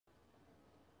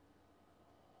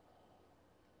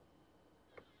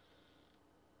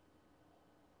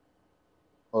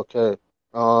Okay.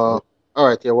 All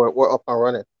right. Yeah, we're up and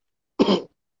running.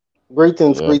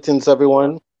 Greetings, Yeah. greetings,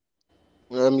 everyone.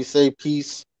 Let me say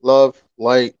peace, love,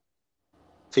 light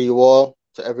to you all,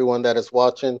 to everyone that is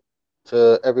watching,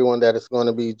 to everyone that is going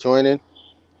to be joining,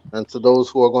 and to those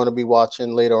who are going to be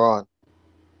watching later on.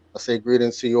 I say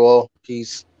greetings to you all,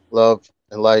 peace, love,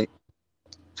 and light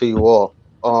to you all.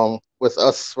 With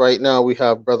us right now, we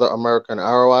have Brother American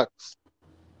Arawaks,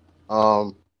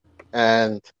 um,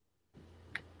 and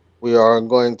we are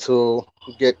going to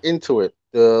get into it.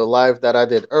 The live that I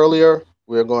did earlier,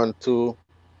 we're going to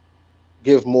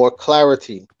give more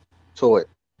clarity to it.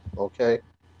 Okay,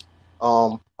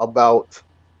 about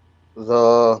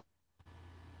the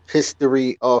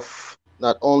history of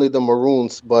not only the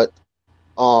Maroons, but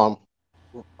um,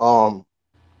 um,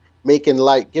 making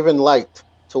light, giving light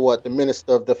to what the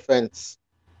Minister of Defense,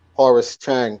 Horace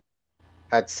Chang,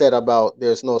 had said about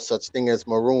there's no such thing as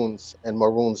Maroons and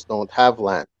Maroons don't have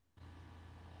land.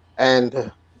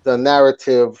 And the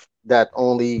narrative that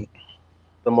only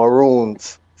the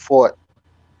Maroons fought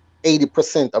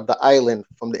 80% of the island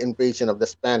from the invasion of the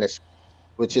Spanish,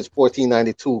 which is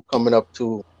 1492 coming up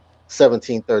to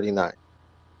 1739.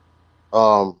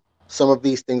 Some of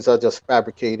these things are just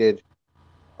fabricated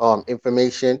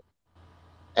information,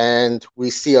 and we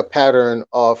see a pattern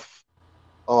of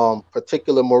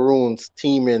particular Maroons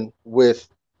teaming with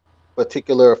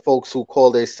particular folks who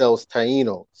call themselves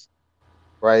Tainos,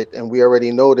 right? And we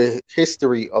already know the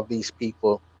history of these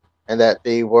people and that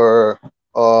they were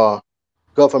a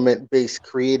government based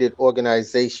created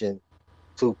organization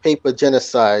to paper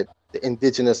genocide the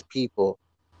indigenous people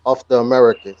of the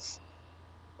Americas.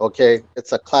 Okay,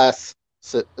 it's a class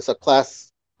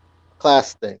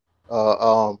thing,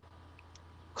 uh, um,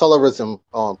 colorism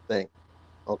thing.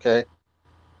 Okay,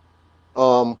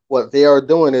 what they are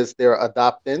doing is they're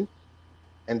adopting,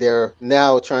 and they're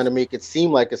now trying to make it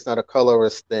seem like it's not a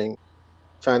colorist thing,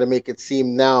 trying to make it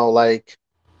seem now like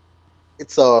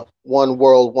it's a one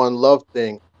world, one love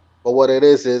thing. But what it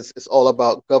is it's all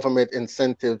about government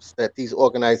incentives that these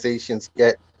organizations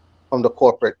get from the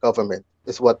corporate government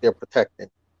is what they're protecting.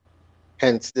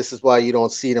 Hence, this is why you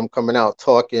don't see them coming out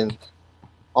talking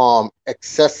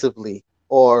excessively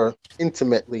or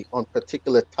intimately on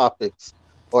particular topics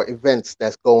or events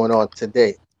that's going on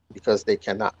today because they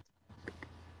cannot,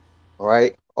 all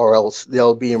right? Or else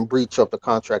they'll be in breach of the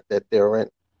contract that they're in.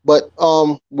 But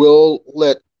we'll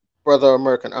let Brother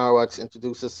American Arawaks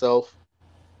introduce himself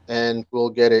and we'll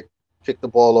get it kick the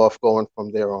ball off going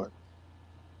from there on.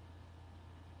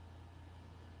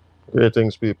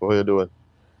 Greetings, people. How you doing?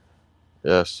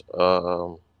 Yes.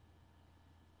 A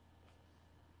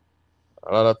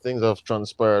lot of things have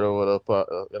transpired over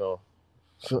the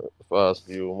past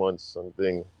few months and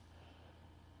things.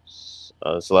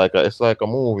 It's like a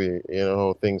movie.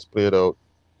 How things played out,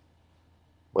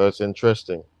 but it's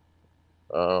interesting.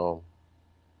 Um,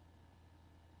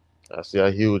 I see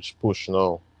a huge push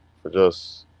now for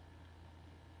just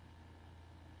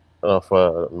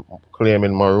for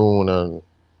claiming Maroon and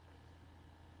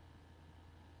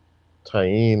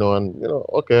Taino, and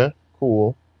okay,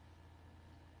 cool,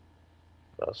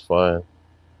 that's fine.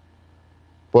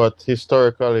 But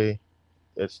historically,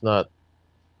 it's not.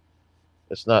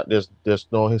 It's not. There's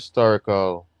no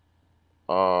historical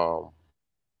um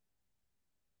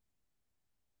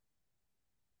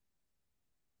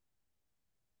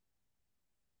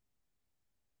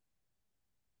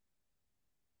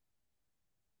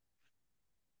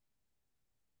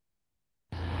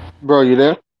Bro, you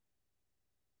there?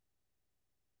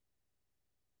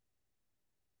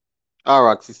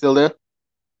 Arax, you still there?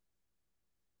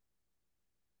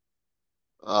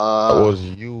 that Uh, was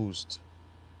used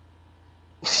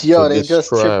to yo, they just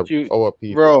tripped describe you, our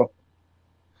people, bro.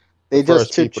 the They just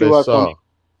first tripped people they you up from saw,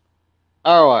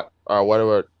 Arawak. or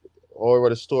whatever, however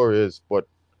the story is. But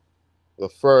the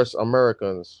first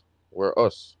Americans were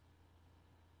us.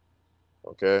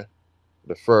 Okay,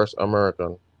 the first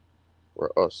American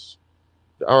were us,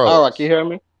 the Arawak, you Arawaks. hear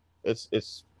me?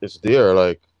 It's there.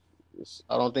 Like, it's,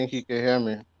 I don't think he can hear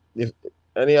me. if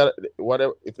any other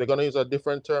whatever, if they're gonna use a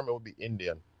different term, it would be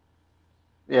Indian.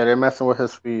 Yeah, they're messing with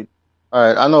his feed. All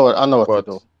right, I know what to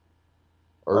do.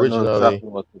 But I know originally, exactly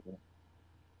what to do.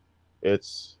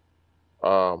 it's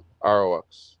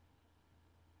Arawaks.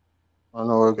 I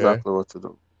know Okay, exactly what to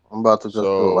do. I'm about to just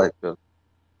do it like so this.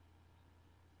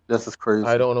 This is I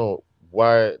crazy. don't know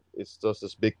why it's just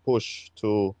this big push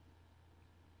to.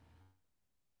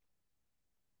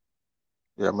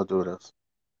 Yeah, I'm gonna do this,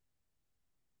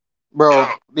 bro.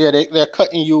 Yeah, they're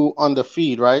cutting you on the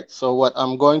feed, right? So what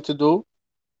I'm going to do,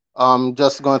 I'm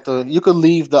just going to. You could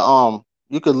leave the.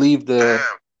 You could leave the.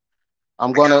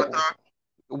 I'm gonna.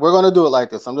 we're gonna do it like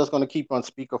this. I'm just gonna keep on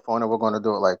speakerphone and we're gonna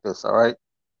do it like this. All right.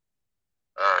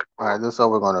 All right, All right. cool. This is how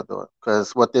we're gonna do it.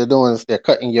 Because what they're doing is they're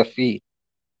cutting your feed,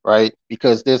 right?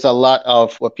 Because there's a lot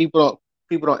of what people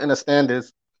don't understand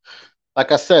is,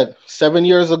 like I said, 7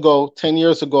 years ago, 10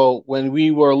 years ago, when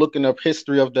we were looking up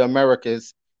history of the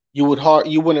Americas, you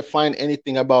wouldn't find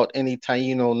anything about any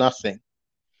Taino, nothing.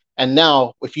 And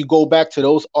now, if you go back to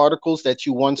those articles that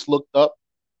you once looked up,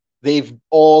 they've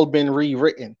all been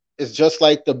rewritten. It's just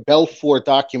like the Balfour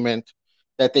document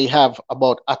that they have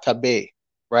about Atabey,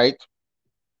 right?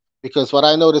 Because what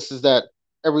I notice is that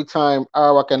every time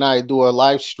Arawak and I do a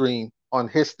live stream on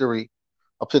history,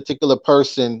 a particular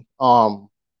person, and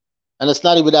it's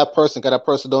not even that person, because that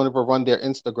person don't even run their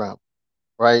Instagram,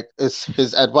 right? It's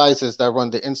his advisors that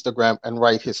run the Instagram and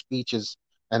write his speeches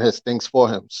and his things for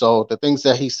him. So the things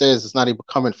that he says is not even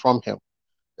coming from him.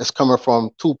 It's coming from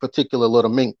two particular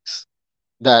little minks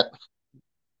that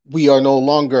we are no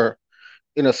longer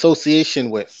in association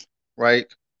with, right?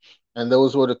 And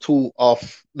those were the two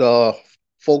of the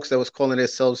folks that was calling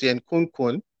themselves Yen Kun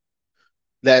Kun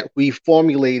that we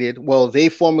formulated. Well, they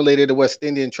formulated the West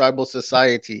Indian Tribal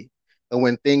Society, and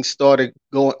when things started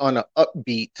going on an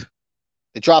upbeat,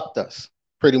 they dropped us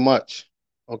pretty much.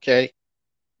 Okay,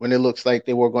 when it looks like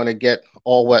they were going to get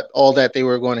all that they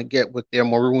were going to get with their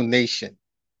Maroon Nation.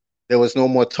 There was no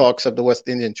more talks of the West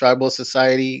Indian Tribal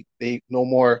Society. They no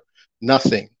more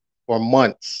nothing for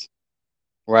months,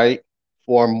 right?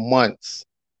 For months,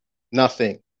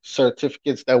 nothing.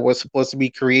 Certificates that were supposed to be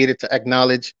created to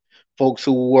acknowledge folks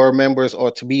who were members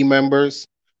or to be members,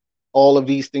 all of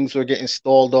these things were getting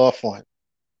stalled off on.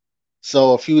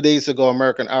 So a few days ago,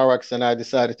 American RX and I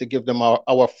decided to give them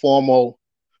our formal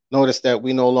notice that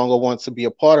we no longer want to be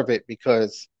a part of it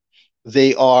because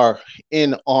they are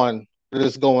in on what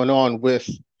is going on with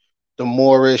the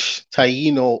Moorish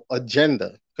Taino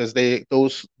agenda because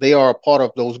they are a part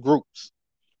of those groups.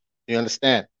 You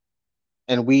understand?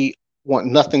 And we want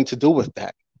nothing to do with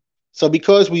that. So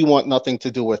because we want nothing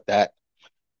to do with that,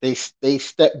 they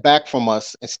stepped back from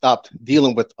us and stopped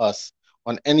dealing with us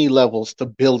on any levels to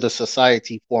build a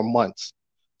society for months.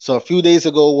 So a few days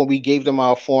ago, when we gave them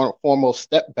our formal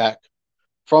step back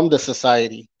from the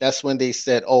society, that's when they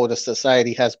said, "Oh, the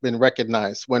society has been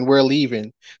recognized." When we're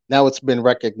leaving, now it's been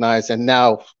recognized, and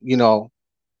now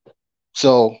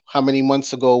So how many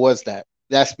months ago was that?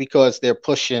 That's because they're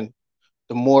pushing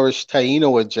the Moorish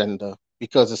Taino agenda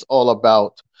because it's all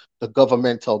about the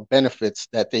governmental benefits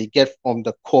that they get from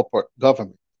the corporate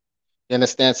government. You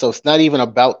understand? So it's not even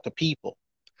about the people.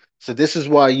 So this is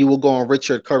why you will go on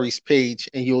Richard Curry's page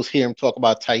and you'll hear him talk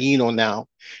about Taino now,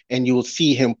 and you will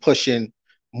see him pushing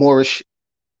Moorish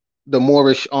the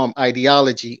Moorish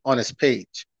ideology on his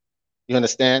page. You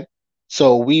understand?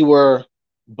 So we were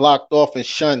blocked off and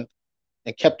shunned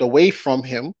and kept away from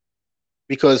him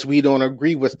because we don't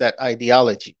agree with that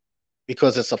ideology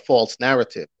because it's a false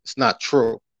narrative. It's not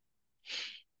true.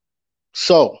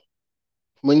 So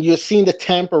when you're seeing the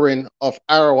tampering of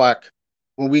Arawak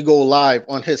when we go live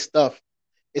on his stuff,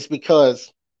 it's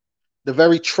because the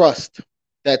very trust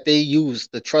that they use,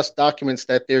 the trust documents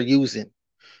that they're using,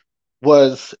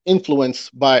 was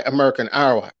influenced by American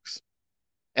Arawaks.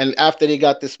 And after they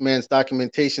got this man's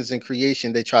documentations and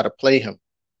creation, they try to play him,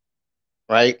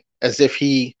 right? As if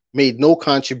he made no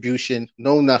contribution,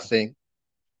 no nothing.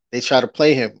 They try to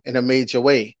play him in a major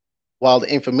way, while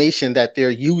the information that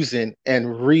they're using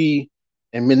and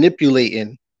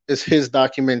manipulating is his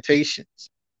documentations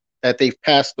that they've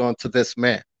passed on to this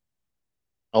man.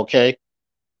 Okay,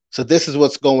 so this is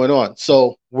what's going on.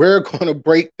 So we're going to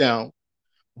break down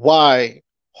why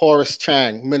Horace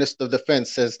Chang, Minister of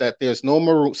Defense, says that there's no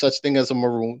maroon, such thing as a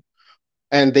maroon,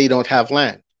 and they don't have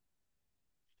land,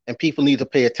 and people need to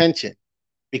pay attention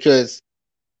because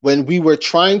when we were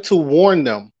trying to warn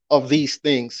them of these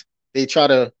things, they try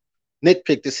to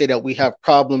nitpick to say that we have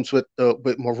problems with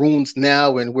maroons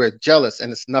now and we're jealous,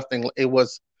 and it's nothing. It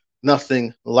was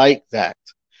nothing like that.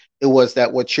 It was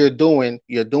that what you're doing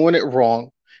it wrong,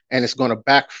 and it's going to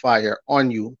backfire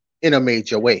on you in a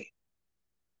major way.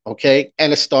 Okay,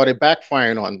 and it started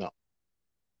backfiring on them.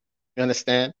 You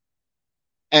understand?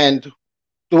 And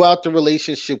throughout the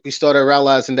relationship, we started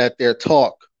realizing that their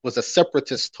talk was a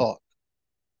separatist talk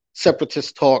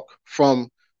from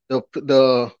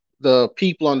the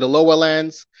people on the lower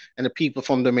lands and the people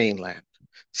from the mainland.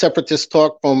 Separatist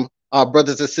talk from our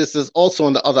brothers and sisters also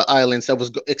on the other islands that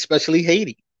was especially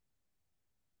Haiti.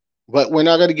 But we're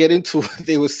not going to get into what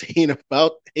they were saying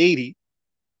about Haiti,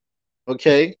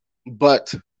 okay?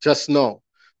 But just know.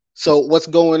 So what's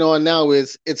going on now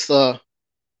is it's a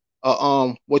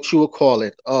what you would call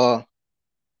it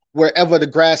wherever the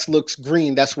grass looks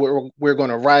green, that's what we're going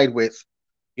to ride with.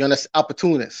 You understand?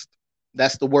 Opportunist.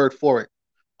 That's the word for it.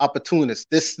 Opportunist.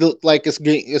 This look like it's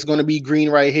going to be green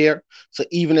right here. So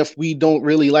even if we don't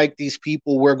really like these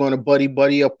people, we're going to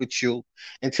buddy up with you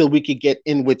until we could get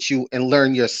in with you and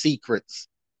learn your secrets.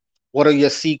 What are your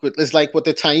secrets? It's like what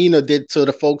the Taino did to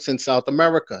the folks in South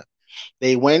America.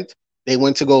 They went, they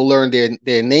went to go learn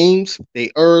their names, their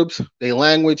herbs, their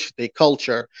language, their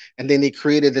culture, and then they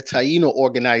created the Taino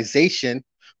organization,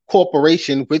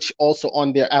 corporation, which also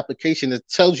on their application it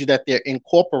tells you that they're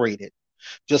incorporated.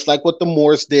 Just like what the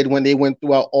Moors did when they went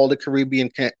throughout all the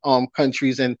Caribbean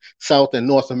countries in South and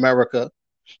North America.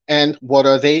 And what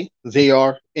are they? They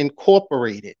are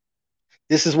incorporated.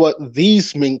 This is what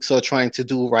these minks are trying to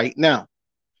do right now.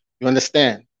 You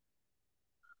understand?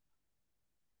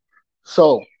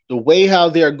 So the way how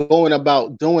they're going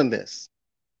about doing this,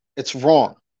 it's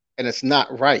wrong and it's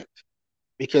not right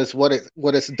because what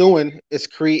it's doing is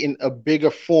creating a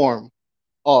bigger form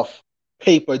of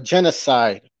paper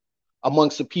genocide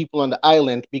amongst the people on the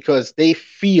island because they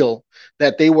feel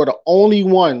that they were the only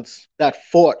ones that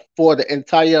fought for the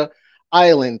entire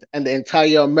island and the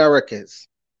entire Americas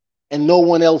and no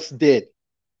one else did.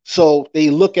 So they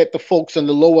look at the folks in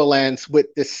the lower lands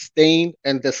with disdain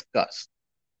and disgust.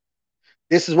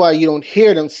 This is why you don't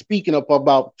hear them speaking up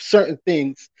about certain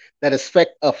things that is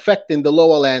affecting the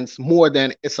lower lands more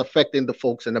than it's affecting the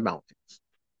folks in the mountains.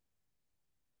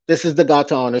 This is the God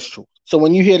to honest truth. So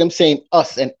when you hear them saying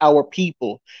us and our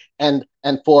people, and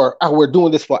for we're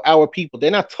doing this for our people,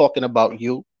 they're not talking about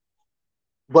you.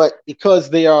 But because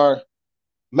they are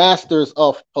masters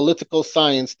of political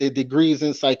science, their degrees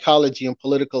in psychology and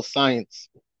political science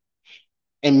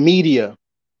and media,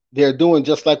 they're doing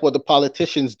just like what the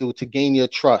politicians do to gain your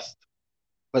trust.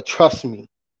 But trust me,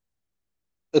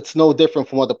 it's no different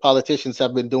from what the politicians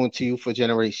have been doing to you for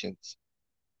generations.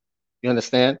 You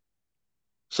understand?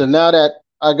 So now that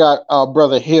I got our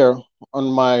brother here on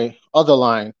my other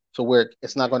line to where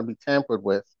it's not going to be tampered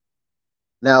with,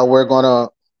 now we're going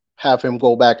to have him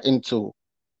go back into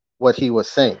what he was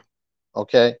saying.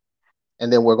 Okay?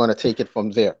 And then we're going to take it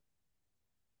from there.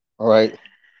 All right?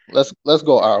 Let's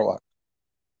go, Arwa.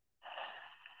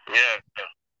 Yeah.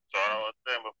 So what I was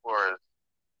saying before is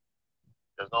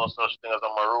there's no such thing as a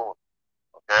maroon.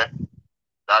 Okay,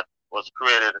 that was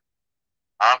created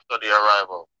after the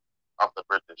arrival of the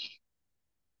British,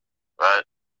 right?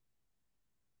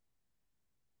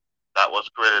 That was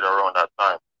created around that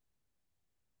time,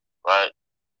 right?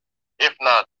 If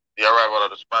not the arrival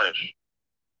of the Spanish,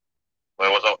 but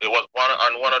it was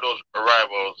one of those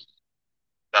arrivals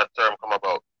that term come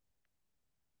about.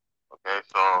 Okay,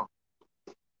 so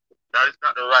that is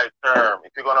not the right term.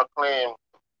 If you're gonna claim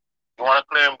you want to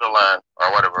claim the land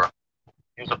or whatever,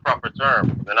 use a proper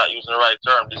term. They're not using the right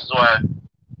term. This is why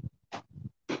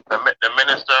the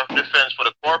Minister of Defense for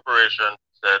the corporation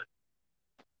said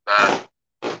that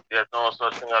there's no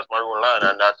such thing as maroon land,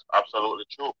 and that's absolutely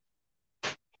true.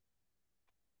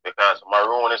 Because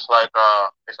maroon is like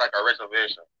a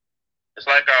reservation. It's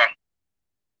like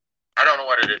a I don't know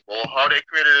what it is, but how they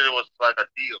created it was like a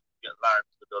deal to get land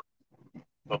to the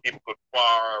so people could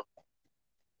farm,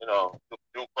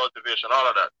 do cultivation, all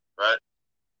of that, right?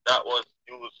 That was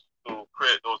used to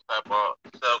create those type of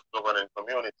self-governing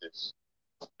communities.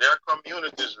 They're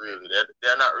communities really.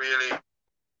 They're not really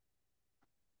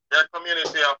they're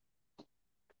community of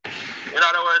in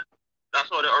other words, that's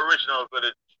how the original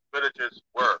villages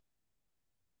were.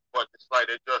 But it's like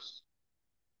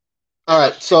All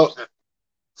right. So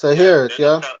here it,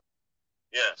 yeah.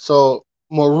 Yeah. So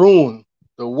maroon,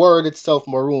 the word itself,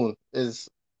 maroon, is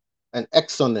an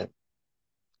exonym.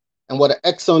 And what an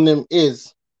exonym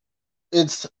is,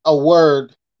 it's a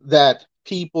word that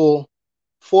people,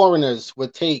 foreigners,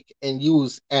 would take and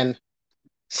use and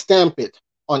stamp it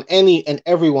on any and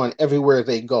everyone everywhere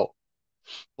they go.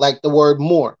 Like the word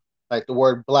Moor, like the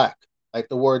word black, like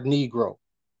the word Negro.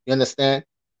 You understand?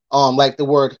 Like the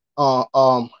word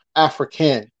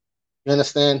African. You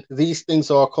understand? These things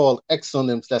are called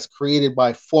exonyms that's created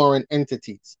by foreign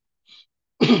entities.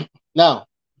 Now,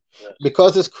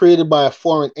 because it's created by a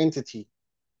foreign entity,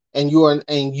 and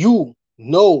you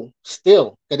know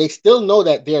still that they still know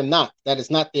that that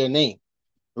is not their name,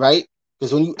 right?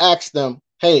 Because when you ask them,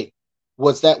 hey,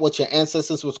 was that what your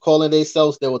ancestors was calling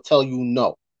themselves? They will tell you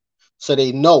no. So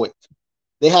they know it.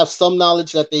 They have some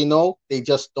knowledge that they know, they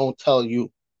just don't tell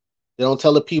you. They don't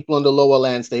tell the people in the lower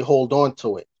lands, they hold on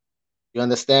to it. You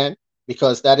understand?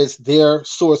 Because that is their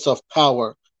source of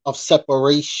power, of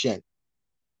separation.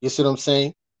 You see what I'm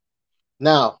saying?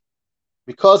 Now,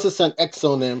 because it's an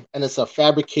exonym and it's a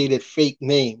fabricated fake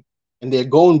name, and they're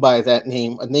going by that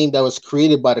name, a name that was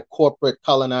created by the corporate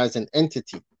colonizing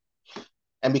entity.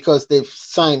 And because they've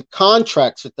signed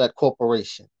contracts with that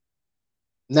corporation,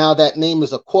 now that name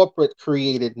is a corporate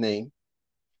created name.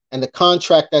 And the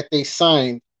contract that they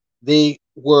signed, they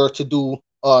were to do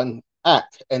an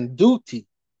act and duty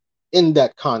in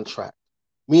that contract,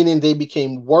 meaning they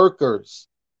became workers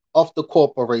of the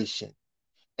corporation.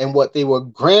 And what they were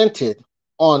granted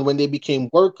on when they became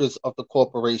workers of the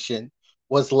corporation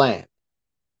was land.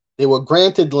 They were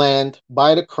granted land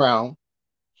by the crown,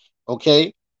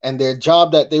 okay? And their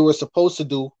job that they were supposed to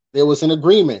do, there was an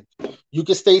agreement. You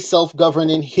can stay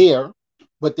self-governing here,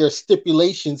 but there's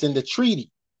stipulations in the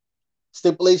treaty.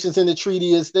 Stipulations in the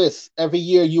treaty is this: every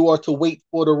year you are to wait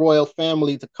for the royal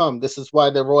family to come. This is why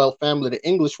the royal family, the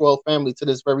English royal family, to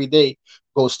this very day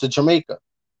goes to Jamaica.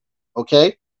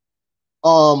 Okay.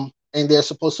 And they're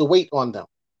supposed to wait on them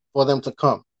for them to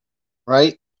come,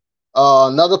 right?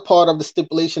 Another part of the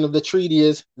stipulation of the treaty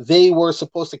is they were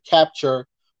supposed to capture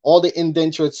all the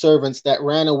indentured servants that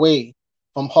ran away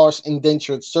from harsh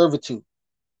indentured servitude,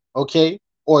 okay?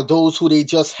 Or those who they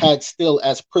just had still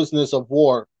as prisoners of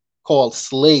war called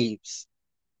slaves.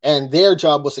 And their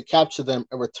job was to capture them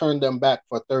and return them back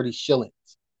for 30 shillings.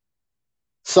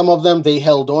 Some of them they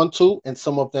held on to, and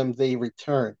some of them they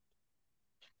returned.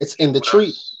 It's in the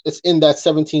treaty. It's in that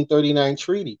 1739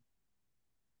 treaty.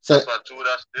 So, that's what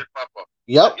Judas did, Papa.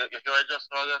 Yep. You just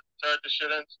saw that 30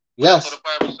 shillings? Yes. That's what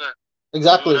the Bible said.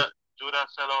 Exactly. Judas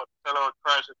sell out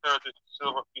Christ for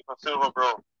 30 silver,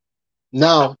 bro.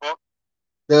 Now,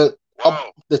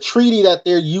 the treaty that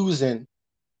they're using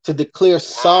to declare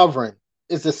sovereign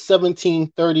is the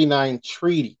 1739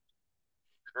 treaty.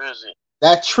 Crazy.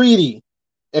 That treaty,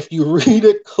 if you read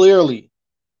it clearly,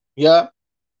 yeah,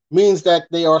 means that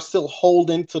they are still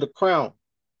holding to the crown.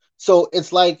 So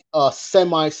it's like a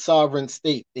semi-sovereign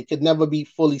state. They could never be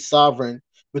fully sovereign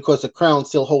because the crown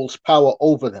still holds power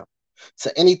over them.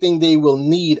 So anything they will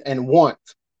need and want,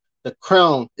 the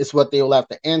crown is what they will have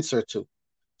to answer to.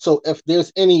 So if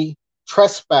there's any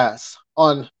trespass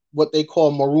on what they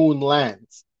call maroon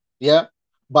lands, yeah,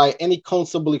 by any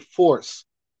constably force,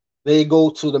 they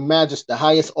go to the magistrate, the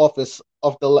highest office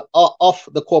of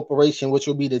the corporation, which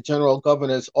will be the general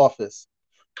governor's office,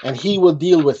 and he will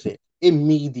deal with it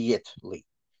immediately,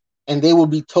 and they will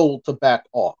be told to back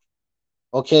off.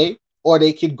 Okay, or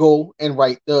they could go and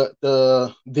write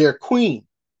their queen,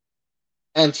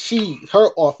 and her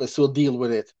office will deal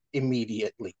with it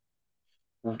immediately.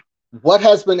 What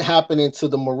has been happening to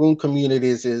the maroon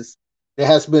communities is there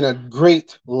has been a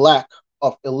great lack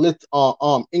of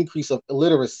increase of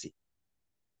illiteracy.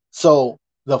 So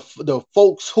the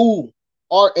folks who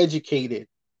are educated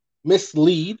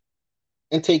mislead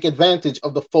and take advantage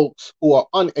of the folks who are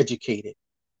uneducated.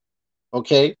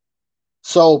 Okay,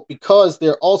 so because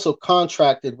they're also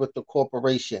contracted with the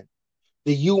corporation,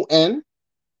 the UN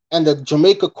and the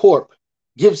Jamaica Corp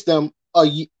gives them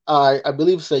I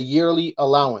believe it's a yearly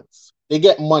allowance. They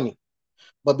get money,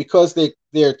 but because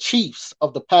they're chiefs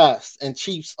of the past and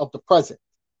chiefs of the present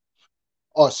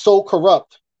are so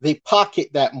corrupt, they pocket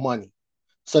that money.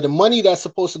 So the money that's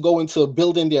supposed to go into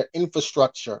building their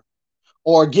infrastructure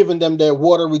or giving them their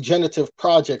water regenerative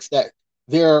projects that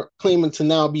they're claiming to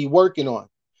now be working on,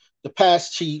 the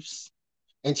past chiefs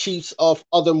and chiefs of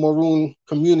other maroon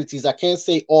communities, I can't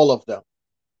say all of them,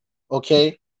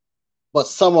 okay, but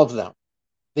some of them,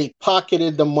 they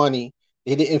pocketed the money.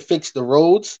 They didn't fix the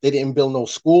roads. They didn't build no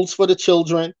schools for the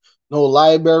children, no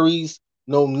libraries,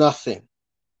 no nothing.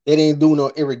 They didn't do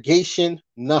no irrigation,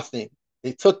 nothing.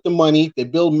 They took the money, they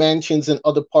built mansions in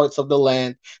other parts of the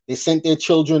land. They sent their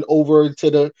children over to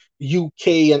the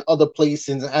UK and other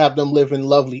places and have them living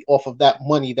lovely off of that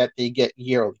money that they get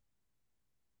yearly.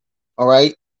 All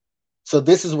right? So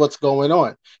this is what's going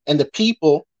on. And the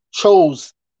people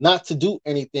chose not to do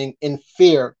anything in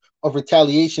fear of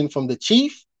retaliation from the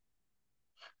chief,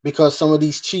 because some of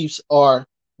these chiefs are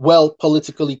well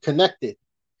politically connected,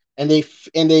 and they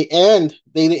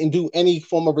didn't do any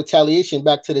form of retaliation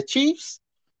back to the chiefs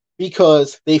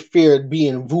because they feared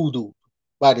being voodooed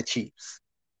by the chiefs.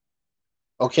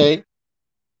 Okay,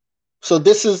 so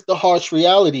this is the harsh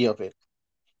reality of it.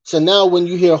 So now when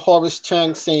you hear Horace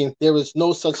Chang saying there is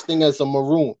no such thing as a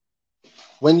maroon,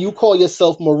 when you call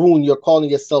yourself maroon, you're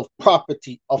calling yourself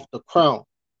property of the crown.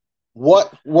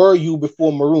 What were you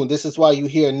before maroon? This is why you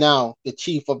hear now the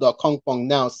chief of the Akongpong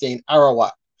now saying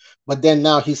Arawak. But then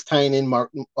now he's tying in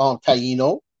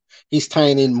Taino, he's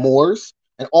tying in Moors,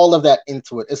 and all of that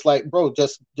into it. It's like, bro,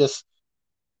 just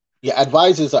your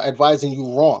advisors are advising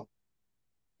you wrong.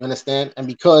 You understand? And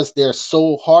because they're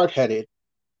so hard-headed,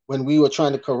 when we were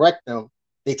trying to correct them,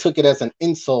 They took it as an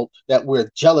insult that we're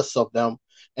jealous of them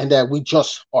and that we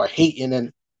just are hating,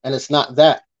 and it's not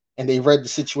that. And they read the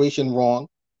situation wrong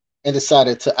and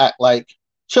decided to act like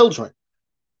children.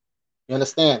 You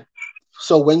understand?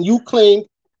 So when you claim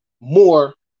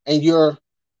more and you're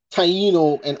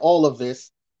Taino and all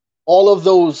of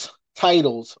those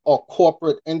titles are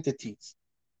corporate entities,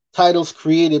 titles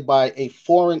created by a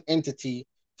foreign entity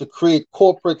to create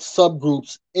corporate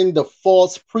subgroups in the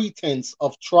false pretense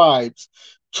of tribes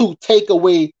to take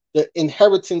away the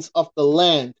inheritance of the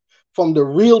land from the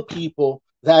real people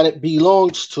that it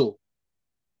belongs to.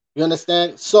 You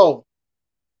understand? So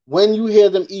when you hear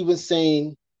them even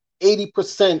saying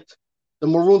 80%, the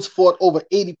Maroons fought over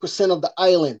 80% of the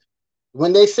island.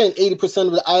 When they say 80%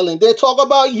 of the island, they talk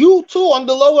about you too on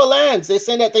the lower lands. They're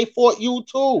saying that they fought you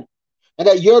too. And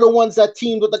that you're the ones that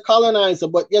teamed with the colonizer,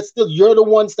 but yet still you're the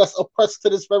ones that's oppressed to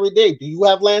this very day. Do you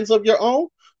have lands of your own?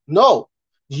 No.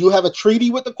 Do you have a treaty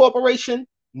with the corporation?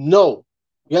 No.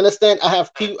 You understand? I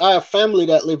have family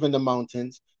that live in the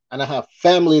mountains, and I have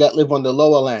family that live on the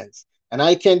lower lands. And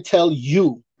I can tell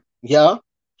you, yeah,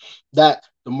 that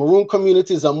the Maroon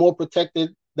communities are more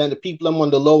protected than the people on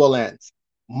the lower lands.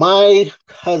 My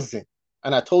cousin,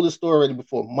 and I told the story already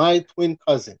before, my twin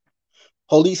cousin,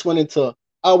 police went into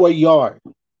our yard,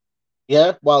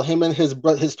 yeah, while him and his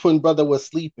twin brother was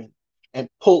sleeping, and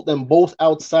pulled them both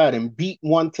outside and beat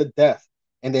one to death,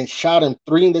 and then shot him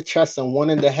 3 in the chest and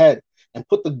 1 in the head, and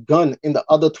put the gun in the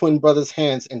other twin brother's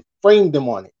hands and framed them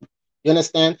on it. You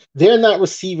understand? They're not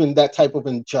receiving that type of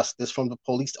injustice from the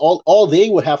police. All they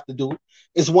would have to do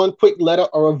is one quick letter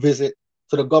or a visit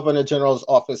to the governor general's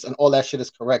office, and all that shit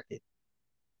is corrected.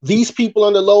 These people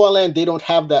on the lower land, they don't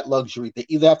have that luxury. They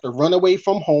either have to run away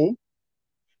from home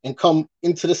and come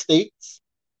into the States,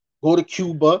 go to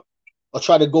Cuba, or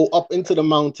try to go up into the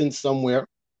mountains somewhere.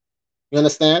 You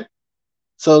understand?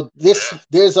 So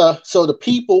so the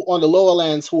people on the lower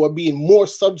lands who are being more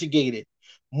subjugated,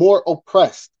 more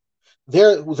oppressed,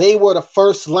 they were the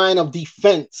first line of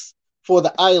defense for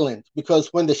the island, because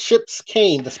when the ships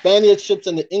came, the Spanish ships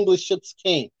and the English ships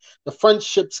came, the French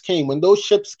ships came. When those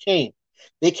ships came,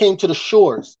 they came to the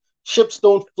shores. Ships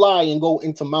don't fly and go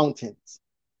into mountains.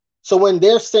 So when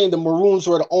they're saying the Maroons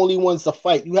were the only ones to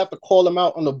fight, you have to call them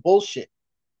out on the bullshit.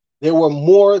 There were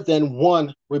more than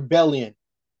one rebellion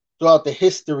throughout the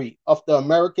history of the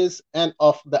Americas and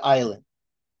of the island.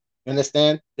 You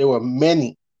understand? There were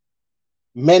many,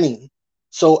 many.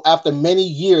 So after many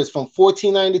years, from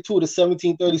 1492 to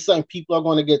 1737, people are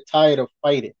going to get tired of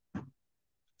fighting.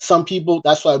 Some people,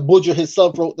 that's why Buju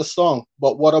himself wrote the song,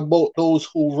 but what about those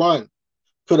who run,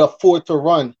 could afford to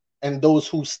run, and those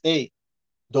who stay?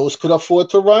 Those could afford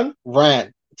to run,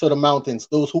 ran to the mountains.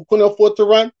 Those who couldn't afford to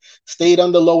run, stayed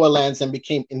on the lower lands and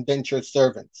became indentured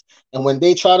servants. And when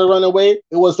they tried to run away,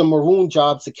 it was the Maroon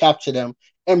jobs to capture them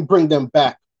and bring them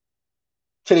back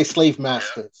to their slave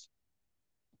masters.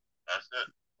 That's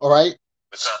it. All right?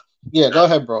 Go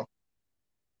ahead, bro.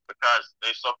 Because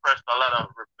they suppressed a lot of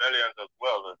rebellions as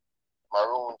well. The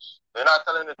Maroons, they're not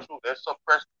telling the truth. They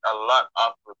suppressed a lot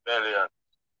of rebellions.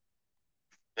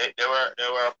 They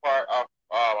were a part of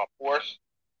a force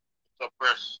to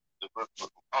suppress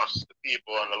us, the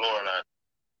people on the lower land,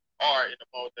 or in the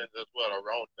mountains as well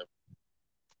around them.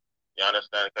 You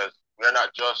understand? Because we're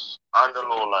not just on the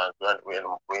lowlands, we're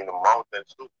in the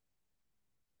mountains too.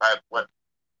 Like when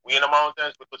we in the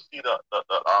mountains, we could see the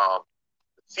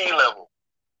sea level.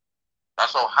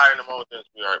 That's how high in the mountains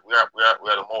we are. We are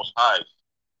the most highs.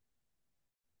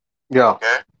 Yeah.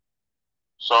 Okay.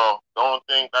 So don't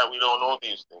think that we don't know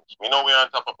these things. We know we're on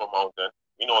top of a mountain.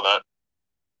 We know that.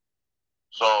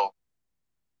 So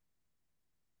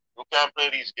you can't play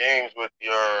these games with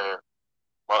your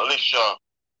militia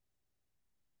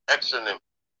exonym.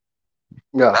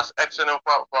 Yeah. That's exonym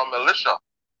from militia.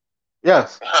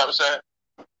 Yes. You know what I'm saying?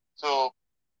 To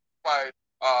fight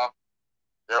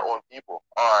their own people.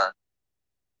 Are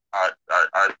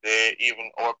they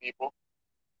even our people?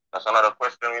 That's another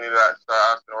question we need to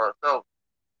start asking ourselves.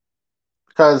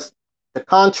 Because the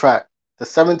contract, the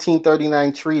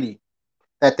 1739 treaty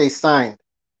that they signed,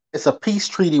 it's a peace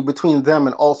treaty between them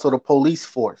and also the police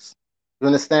force. You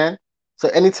understand? So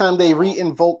anytime they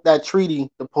re-invoke that treaty,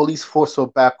 the police force will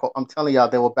back off. I'm telling y'all,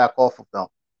 they will back off of them.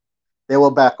 They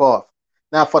will back off.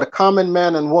 Now, for the common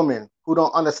man and woman who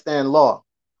don't understand law,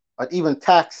 or even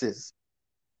taxes,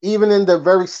 even in the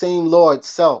very same law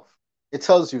itself, it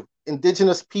tells you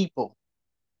indigenous people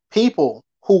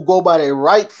who go by their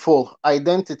rightful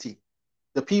identity,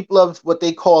 the people of what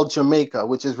they call Jamaica,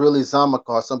 which is really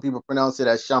Zamaka. Some people pronounce it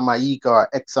as Shamaika or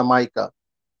Examaika.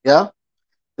 Yeah?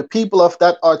 The people of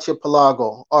that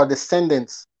archipelago are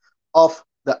descendants of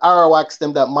the Arawaks,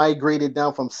 them that migrated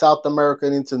down from South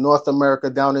America into North America,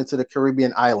 down into the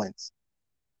Caribbean islands.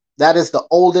 That is the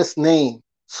oldest name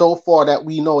so far that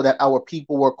we know that our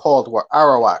people were called, were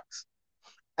Arawaks.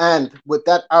 And with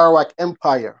that Arawak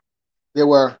Empire, there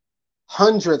were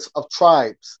hundreds of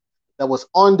tribes that was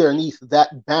underneath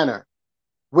that banner,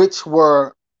 which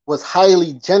was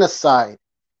highly genocide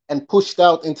and pushed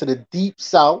out into the deep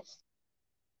south,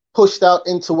 pushed out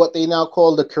into what they now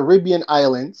call the Caribbean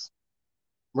islands,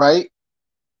 right?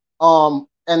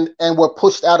 And were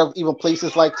pushed out of even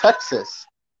places like Texas.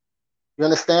 You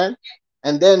understand?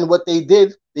 And then what they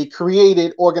did, they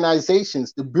created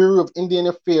organizations. The Bureau of Indian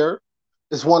Affairs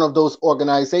is one of those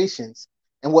organizations.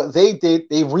 And what they did,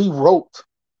 they rewrote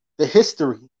the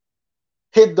history,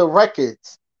 hid the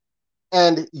records,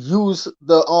 and used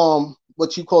the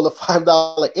what you call the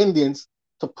 $5 Indians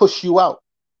to push you out.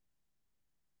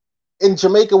 In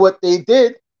Jamaica, what they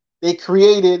did, they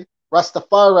created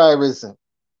Rastafarianism,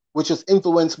 which was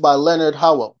influenced by Leonard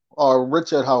Howell or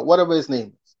Richard Howell, whatever his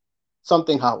name is,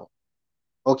 something Howell.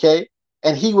 Okay,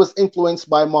 and he was influenced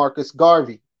by Marcus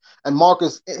Garvey, and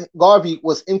Marcus Garvey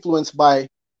was influenced by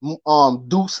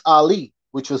Deuce Ali,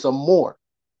 which was a Moor.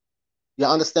 You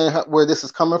understand where this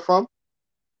is coming from?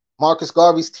 Marcus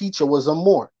Garvey's teacher was a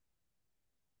Moor.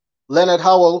 Leonard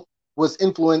Howell was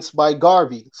influenced by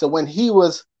Garvey. So when he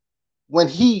went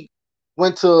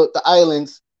to the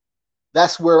islands,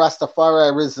 that's where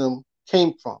Rastafarianism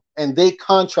came from. And they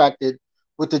contracted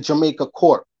with the Jamaica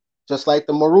Corp, just like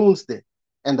the Maroons did.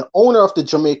 And the owner of the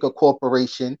Jamaica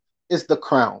Corporation is the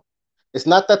Crown. It's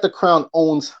not that the Crown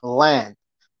owns land.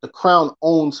 The Crown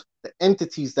owns the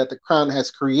entities that the Crown has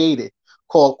created,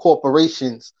 called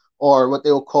corporations, or what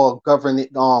they will call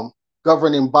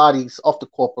governing bodies of the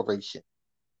corporation.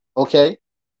 Okay?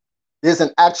 There's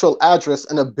an actual address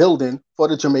and a building for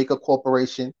the Jamaica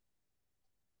Corporation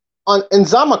in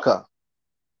Zamaka.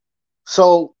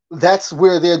 So that's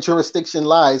where their jurisdiction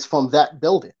lies, from that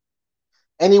building.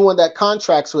 Anyone that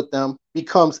contracts with them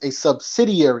becomes a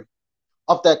subsidiary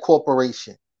of that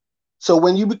corporation. So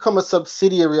when you become a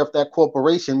subsidiary of that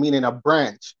corporation, meaning a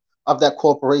branch of that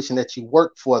corporation, that you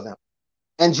work for them,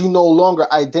 and you no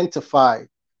longer identify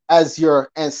as your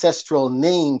ancestral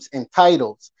names and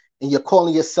titles, and you're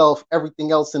calling yourself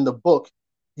everything else in the book,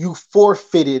 you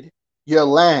forfeited your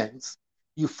lands,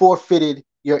 you forfeited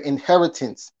your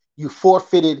inheritance, you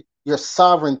forfeited your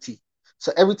sovereignty.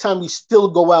 So every time you still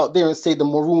go out there and say the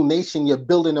Maroon Nation, you're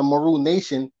building a Maroon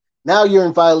Nation, now you're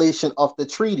in violation of the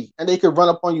treaty, and they can run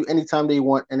up on you anytime they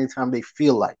want, anytime they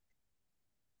feel like.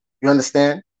 You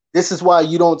understand? This is why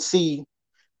you don't see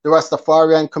the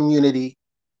Rastafarian community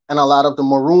and a lot of the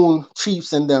Maroon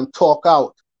chiefs and them talk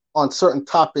out on certain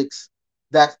topics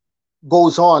that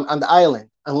goes on the island,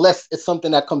 unless it's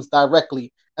something that comes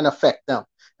directly and affect them.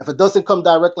 If it doesn't come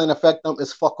directly and affect them,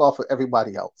 it's fuck off for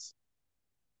everybody else.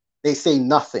 They say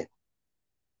nothing.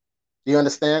 Do you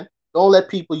understand? Don't let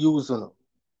people use them.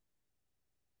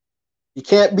 You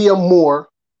can't be a Moor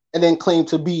and then claim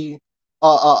to be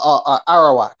a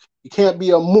Arawak. You can't be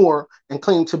a Moor and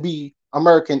claim to be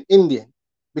American Indian,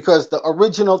 because the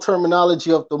original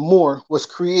terminology of the Moor was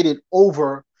created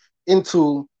over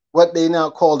into what they now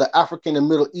call the African and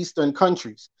Middle Eastern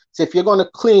countries. So if you're going to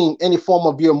claim any form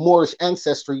of your Moorish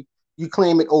ancestry, you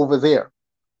claim it over there.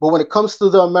 But when it comes to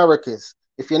the Americas,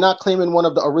 if you're not claiming one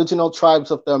of the original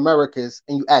tribes of the Americas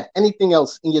and you add anything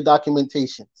else in your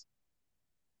documentations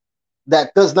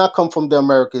that does not come from the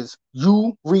Americas,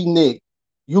 you reneged.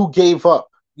 You gave up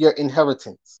your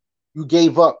inheritance. You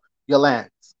gave up your lands.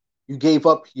 You gave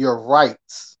up your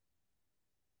rights.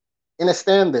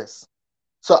 Understand this?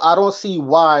 So I don't see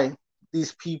why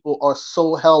these people are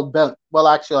so hell bent. Well,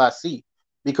 actually, I see,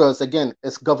 because again,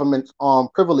 it's government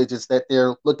privileges that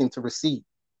they're looking to receive.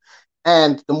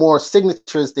 And the more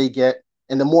signatures they get,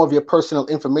 and the more of your personal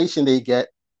information they get,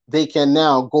 they can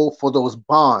now go for those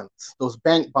bonds, those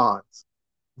bank bonds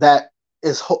that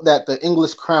the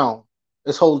English crown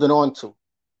is holding on to.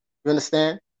 You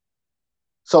understand?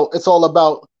 So it's all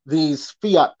about these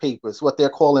fiat papers, what they're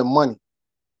calling money,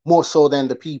 more so than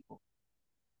the people,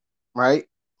 right?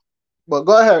 But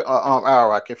go ahead,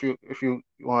 Arak, if you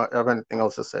want have anything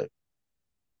else to say.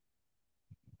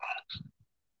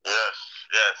 Yes,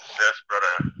 yes,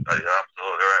 brother. You're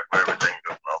absolutely right for everything,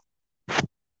 just now.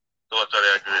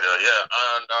 Totally agree there. Yeah,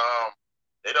 and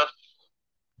they just,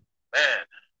 man,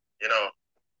 you know,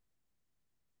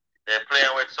 they're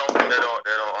playing with something they don't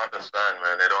understand,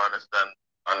 man. They don't understand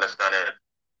it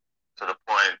to the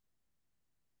point.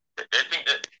 They think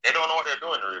that they don't know what they're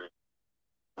doing, really.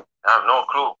 They have no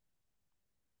clue,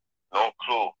 no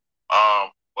clue.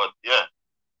 But yeah,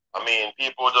 I mean,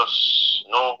 people just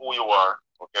know who you are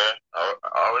Okay? I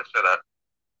always say that.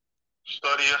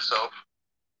 Study yourself.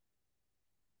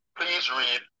 Please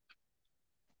read.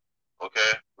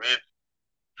 Okay? Read.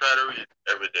 Try to read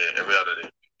every day, every other day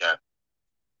if you can.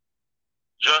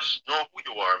 Just know who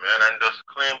you are, man, and just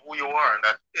claim who you are, and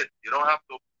that's it. You don't have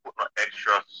to put no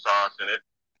extra sauce in it.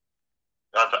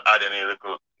 You don't have to add any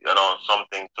little,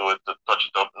 something to it to touch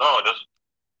it up. No,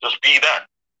 just be that.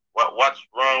 What's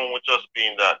wrong with just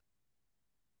being that?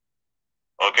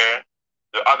 Okay?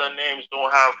 The other names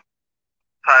don't have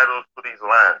titles to these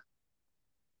lands.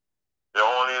 The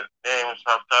only names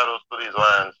have titles to these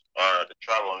lands are the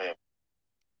travel name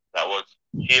that was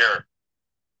here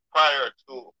prior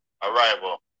to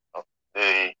arrival of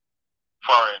the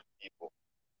foreign people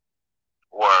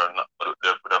who are not,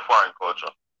 the foreign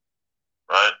culture,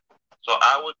 right? So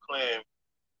I would claim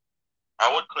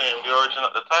the origin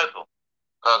of the title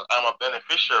because I'm a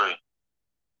beneficiary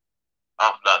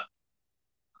of that.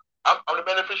 I'm the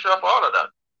beneficiary of all of that.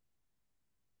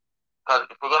 Because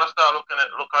if we're gonna start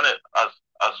look on it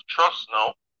as trust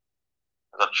now,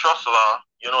 as a trust law,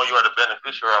 you are the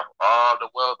beneficiary of all the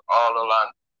wealth, all the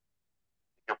land.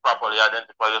 If you properly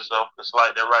identify yourself, it's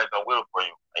like they write a will for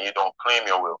you, and you don't claim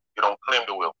your will. You don't claim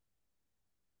the will.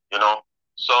 You know.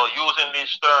 So using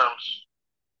these terms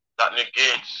that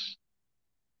negates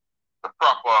the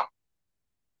title,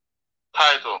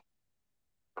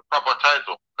 proper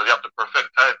title, because you have the perfect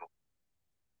title.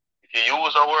 If you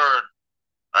use a word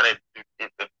and it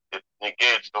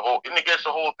negates the whole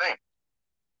thing,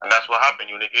 and that's what happened.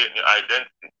 You negate your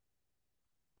identity.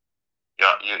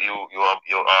 Yeah, you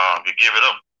give it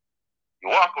up. You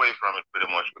walk away from it pretty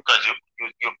much because you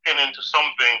pin into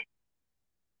something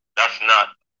that's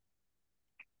not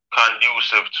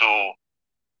conducive to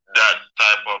that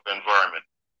type of environment.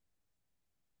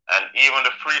 And even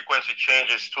the frequency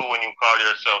changes too when you call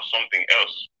yourself something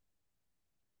else.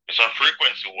 It's a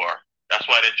frequency war. That's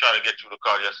why they try to get you to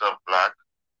call yourself black,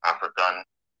 African,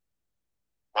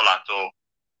 mulatto,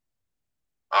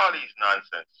 all these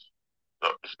nonsense.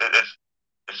 So it's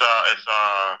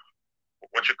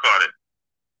what you call it?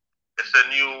 It's a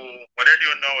new what they're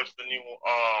doing now. It's the new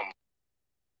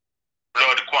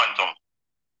blood quantum.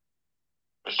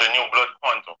 It's a new blood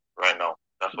quantum right now.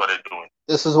 That's what they're doing.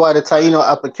 This is why the Taino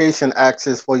application acts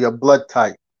is for your blood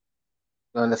type.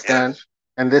 You understand? Yes.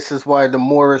 And this is why the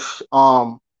Moorish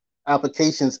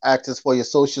applications act is for your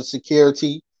social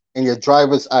security and your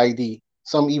driver's ID.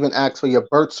 Some even ask for your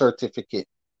birth certificate.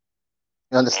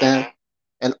 You understand? Mm-hmm.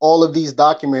 And all of these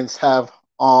documents have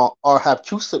or have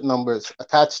QSIP numbers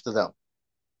attached to them.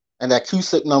 And that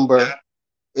QSIP number Yeah.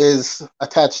 is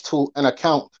attached to an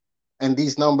account. And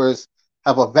these numbers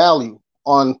have a value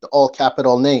on the all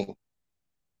capital name,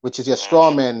 which is your Mm-hmm.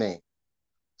 strawman name.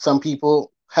 Some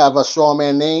people have a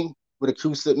strawman name with a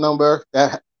QSIP number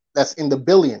that's in the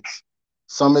billions.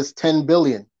 Some is 10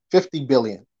 billion, 50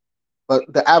 billion.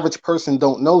 But the average person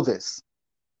don't know this.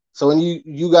 So when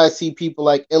you guys see people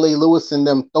like L.A. Lewis and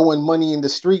them throwing money in the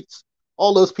streets,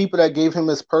 all those people that gave him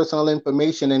his personal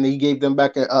information and he gave them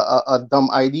back a dumb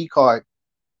ID card,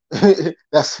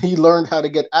 that's he learned how to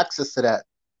get access to that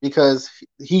because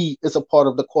he is a part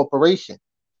of the corporation.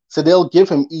 So they'll give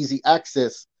him easy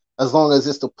access as long as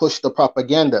it's to push the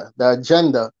propaganda, the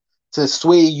agenda to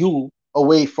sway you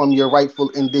away from your rightful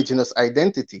indigenous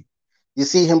identity. You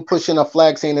see him pushing a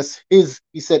flag saying it's his,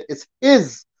 he said it's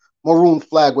his maroon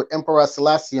flag with Emperor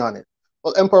Selassie on it.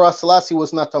 Well, Emperor Selassie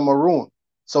was not a maroon.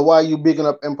 So why are you bigging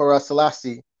up Emperor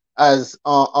Selassie as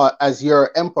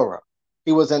your emperor?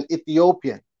 He was an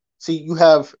Ethiopian. See, you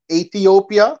have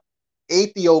Ethiopia,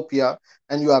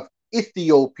 and you have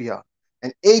Ethiopia.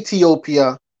 And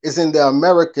Ethiopia is in the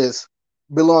Americas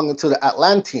belonging to the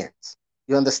Atlanteans.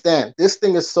 You understand? This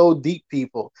thing is so deep,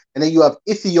 people. And then you have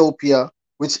Ethiopia,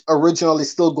 which originally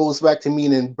still goes back to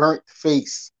meaning burnt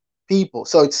face people.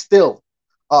 So it's still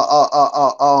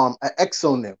an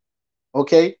exonym.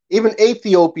 Okay? Even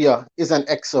Ethiopia is an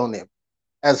exonym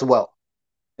as well.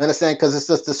 You understand? Because it's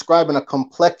just describing a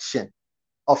complexion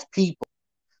of people.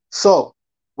 So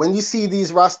when you see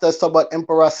these Rastas talk about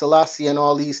Emperor Selassie and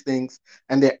all these things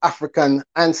and their African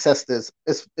ancestors,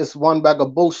 it's one bag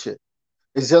of bullshit.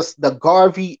 It's just the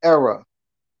Garvey era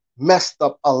messed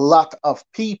up a lot of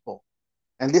people.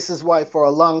 And this is why for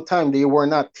a long time they were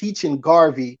not teaching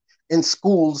Garvey in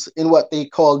schools in what they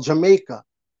call Jamaica.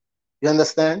 You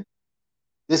understand?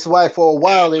 This is why for a Yeah,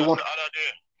 while they just want. the other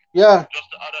day, Yeah, just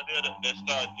the other day they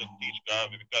started to teach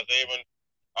Garvey because they even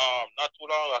not too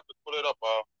long I could pull it up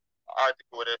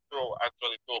article where they throw a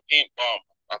paint bomb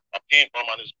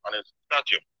on his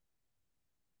statue.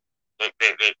 They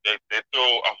throw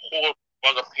a whole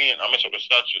bag of paint on the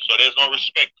statue. So there's no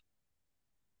respect.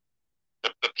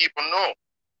 The people know.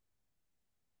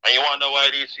 And you wonder why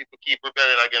these people keep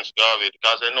rebelling against Garvey,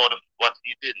 because they know what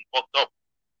he did. He fucked up.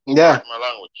 Yeah. My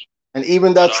language. And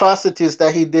even the atrocities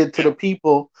that he did to the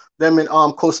people, them in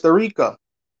Costa Rica.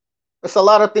 There's a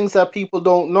lot of things that people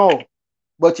don't know.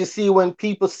 But you see, when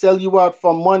people sell you out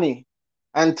for money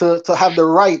and to have the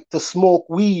right to smoke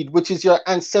weed, which is your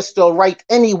ancestral right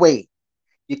anyway,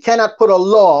 you cannot put a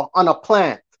law on a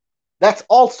plant. That's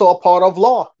also a part of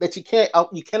law, that you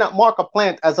cannot mark a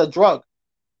plant as a drug.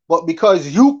 But because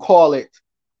you call it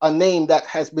a name that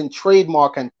has been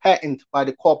trademarked and patented by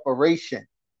the corporation,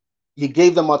 you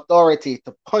gave them authority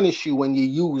to punish you when you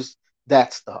use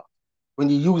that stuff, when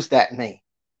you use that name.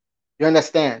 You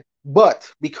understand?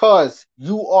 But because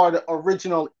you are the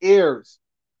original heirs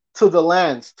to the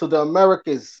lands, to the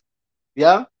Americas,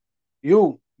 yeah,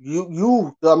 the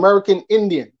American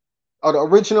Indian, are the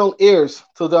original heirs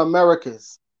to the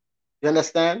Americas. You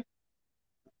understand?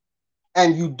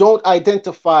 And you don't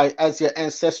identify as your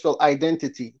ancestral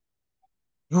identity.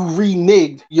 You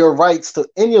reneged your rights to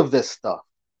any of this stuff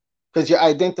because you're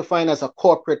identifying as a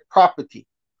corporate property.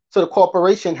 So the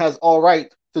corporation has all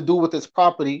right to do with its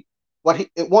property what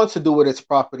it wants to do with its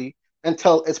property and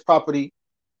tell its property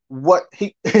what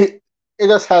it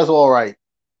just has all right.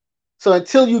 So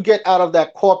until you get out of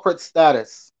that corporate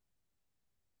status,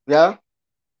 yeah,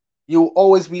 you'll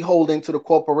always be holding to the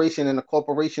corporation, and the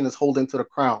corporation is holding to the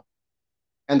crown,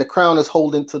 and the crown is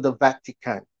holding to the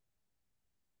Vatican.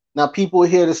 Now people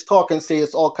hear this talk and say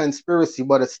it's all conspiracy,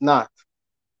 but it's not.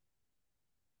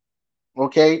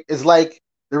 Okay, it's like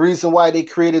the reason why they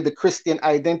created the Christian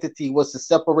identity was to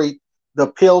separate the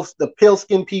pale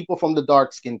skinned people from the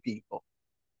dark skinned people.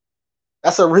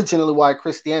 That's originally why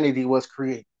Christianity was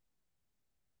created.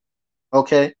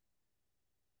 Okay,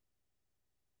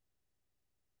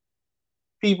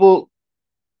 people,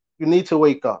 you need to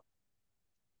wake up.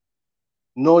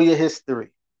 Know your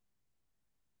history.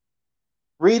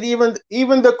 Read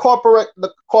even the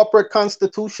corporate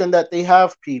constitution that they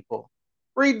have. People,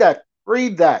 read that.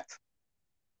 Read that.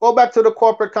 Go back to the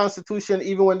corporate constitution,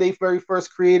 even when they very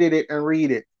first created it, and read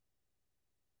it.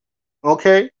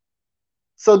 Okay.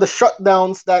 So the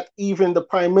shutdowns that even the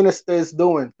prime minister is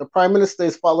doing, the prime minister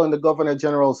is following the governor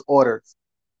general's orders.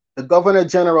 The governor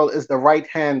general is the right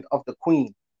hand of the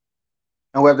queen,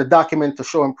 and we have the document to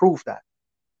show and prove that.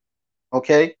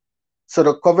 Okay. So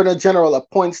the governor general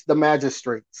appoints the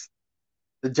magistrates,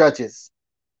 the judges,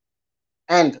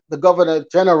 and the governor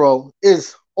general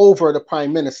is over the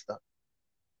prime minister.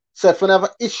 So if you have an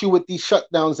issue with these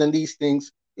shutdowns and these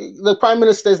things, the prime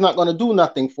minister is not going to do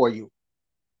nothing for you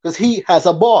because he has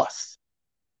a boss.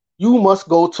 You must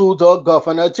go to the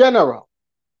governor general.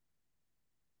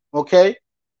 Okay?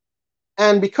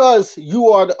 And because you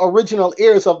are the original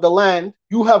heirs of the land,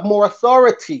 you have more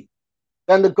authority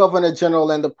than the governor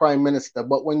general and the prime minister.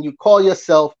 But when you call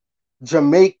yourself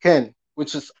Jamaican,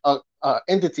 which is an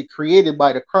entity created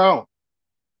by the crown,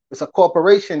 it's a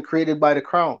corporation created by the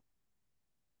crown.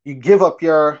 You give up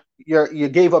you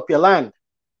gave up your land,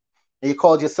 and you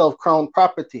called yourself crown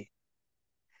property.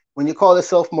 When you call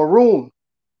yourself Maroon,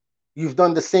 you've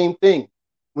done the same thing.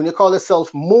 When you call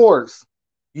yourself Moors,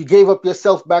 you gave up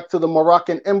yourself back to the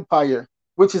Moroccan Empire,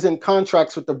 which is in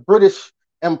contracts with the British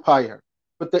Empire,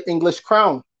 with the English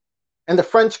crown and the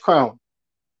French crown.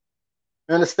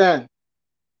 You understand?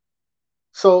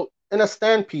 So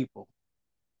understand, people.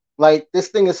 Like, this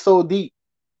thing is so deep.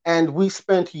 And we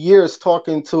spent years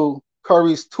talking to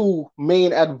Curry's two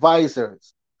main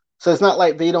advisors. So it's not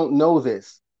like they don't know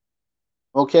this.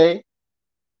 Okay?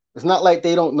 It's not like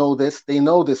they don't know this. They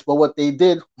know this. But what they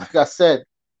did, like I said,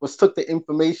 was took the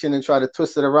information and tried to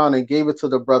twist it around and gave it to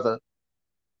the brother.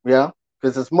 Yeah?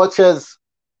 Because as much as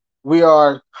we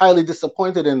are highly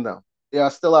disappointed in them, they are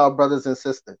still our brothers and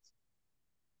sisters.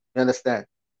 You understand?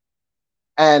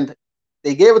 And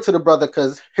they gave it to the brother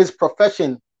because his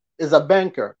profession is a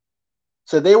banker.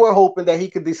 So they were hoping that he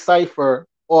could decipher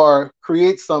or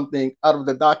create something out of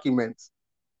the documents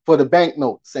for the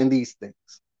banknotes and these things.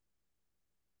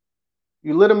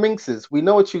 You little minxes, we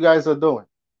know what you guys are doing.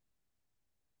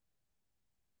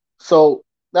 So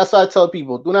that's why I tell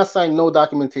people, do not sign no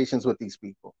documentations with these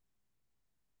people.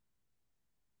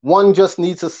 One just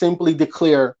needs to simply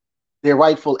declare their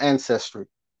rightful ancestry.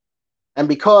 And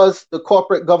because the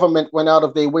corporate government went out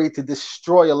of their way to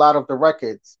destroy a lot of the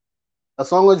records,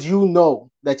 as long as you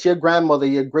know that your grandmother,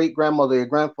 your great-grandmother, your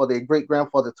grandfather, your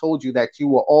great-grandfather told you that you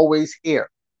were always here,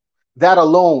 that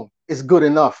alone is good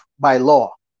enough by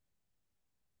law.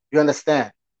 You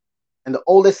understand? And the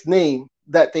oldest name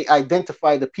that they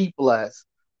identify the people as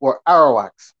were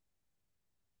Arawaks.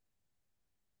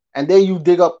 And then you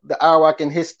dig up the Arawak in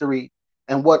history,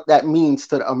 and what that means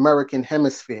to the American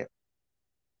hemisphere.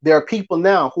 There are people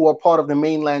now who are part of the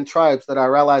mainland tribes that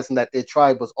are realizing that their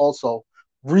tribe was also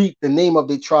the name of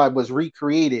the tribe was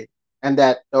recreated, and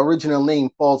that the original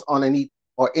name falls underneath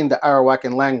or in the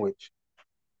Arawakan language.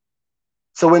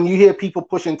 So when you hear people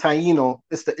pushing Taino,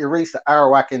 it's to erase the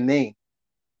Arawakan name.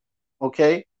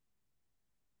 Okay?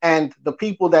 And the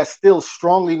people that still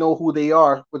strongly know who they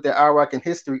are with their Arawakan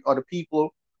history are the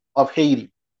people of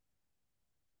Haiti.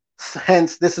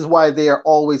 Hence, this is why they are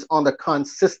always on the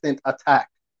consistent attack.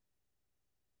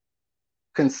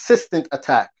 Consistent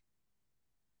attack.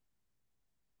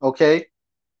 Okay?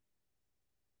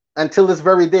 Until this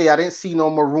very day, I didn't see no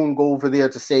Maroon go over there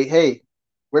to say, hey,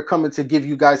 we're coming to give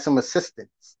you guys some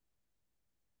assistance.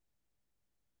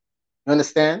 You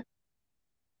understand?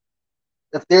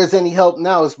 If there's any help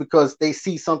now, it's because they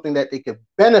see something that they could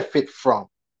benefit from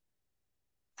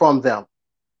them.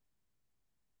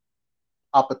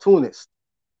 Opportunists.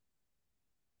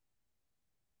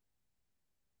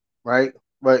 Right?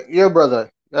 But yeah,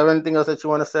 brother, you have anything else that you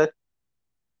want to say?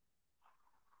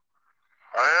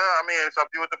 Yeah, I mean, it's a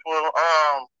beautiful,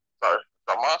 it's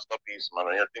a masterpiece, man.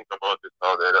 When you think about it,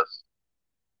 how they just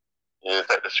you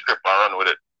take the script and run with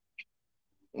it.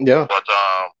 Yeah. But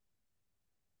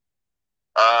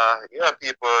yeah,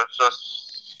 people,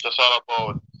 it's just all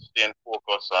about staying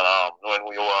focused and knowing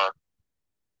who you are.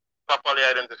 Properly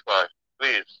identify,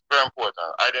 please. Very important.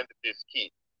 Identity is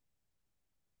key.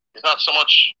 It's not so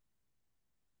much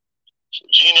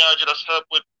genealogy just help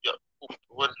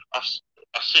with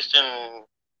assisting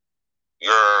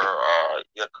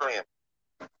your claim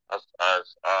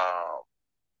as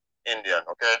Indian,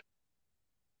 okay?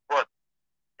 But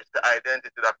it's the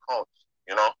identity that counts,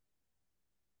 you know?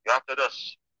 You have to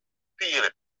just feel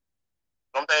it.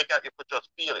 Sometimes you can't even just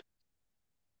feel it.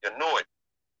 You know it.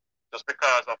 Just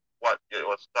because of what it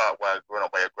was taught while growing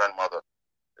up by your grandmother.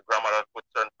 Your grandmother put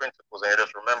certain principles and you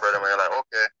just remember them and you're like,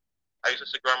 okay, I used to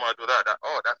see grandma do that.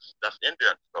 Oh, that's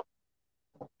Indian stuff.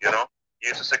 You know? You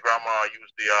used to see grandma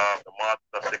use the malt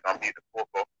to stick and beat the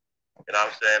cocoa. You know what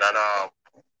I'm saying? And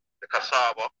the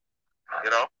cassava,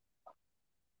 you know?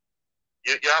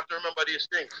 You have to remember these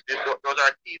things. Those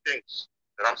are key things.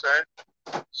 You know what I'm saying?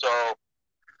 So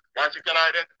once you can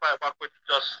identify back with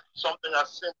just something as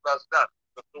simple as that,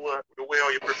 the way how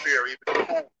you prepare even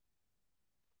food,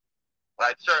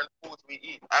 like certain foods we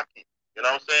eat, aki, you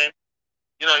know what I'm saying?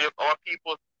 You know, our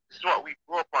people, this is what we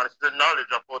grew up on. It's the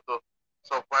knowledge of how to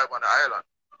survive on the island,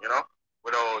 you know,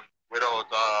 without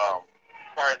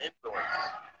foreign influence.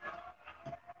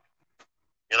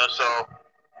 You know, so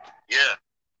yeah.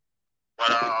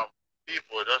 But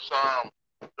people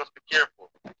just be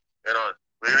careful. You know,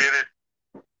 we really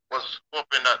was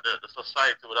hoping that the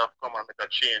society would have come and make a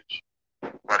change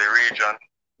for the region.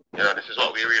 You know, this is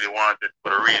what we really wanted for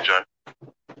the region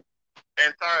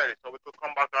entirely, so we could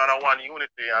come back on a one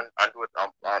unity and do it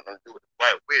and do it the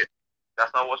right way.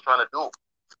 That's what I was trying to do.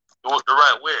 Do it the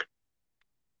right way.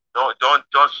 Don't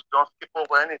skip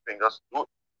over anything. Just do it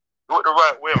the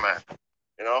right way, man.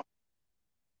 You know,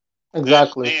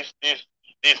 Exactly.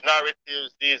 these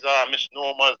narratives, these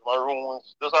misnomers,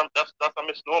 maroons. That's a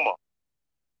misnomer.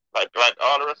 Like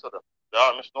all the rest of them, they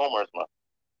are misnomers, man.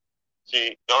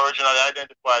 See, they originally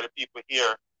identify the people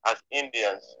here as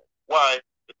Indians. Why?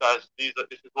 Because this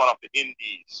is one of the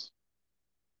Indies.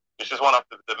 This is one of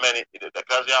the many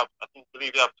because they have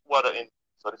believe they have two other Indies.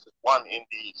 So this is one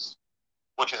Indies,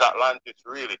 which is Atlantis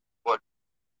really. But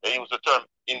they use the term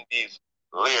Indies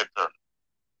later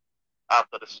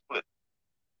after the split.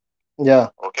 Yeah.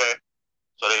 Okay?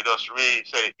 So they just really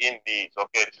say Indies.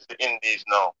 Okay, this is the Indies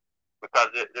now. Because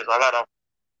there's a lot of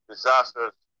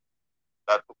disasters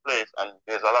that took place and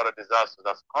there's a lot of disasters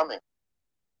that's coming.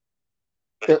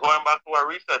 It's going back to our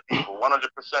reset people,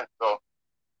 100%. So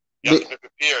you have to be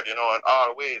prepared, you know, in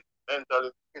all ways,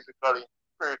 mentally, physically,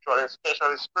 spiritually,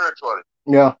 especially spiritually.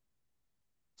 Yeah.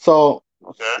 So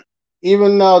okay.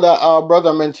 Even now that our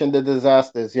brother mentioned the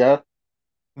disasters, yeah,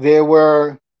 there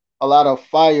were a lot of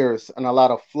fires and a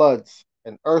lot of floods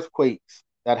and earthquakes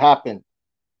that happened.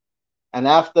 And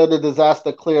after the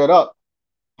disaster cleared up,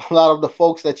 a lot of the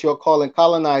folks that you're calling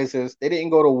colonizers, they didn't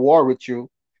go to war with you.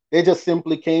 They just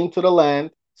simply came to the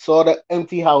land, saw the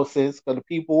empty houses because the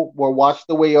people were washed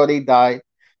away or they died.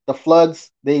 The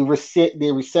floods, they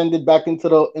rescinded back into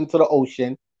the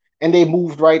ocean, and they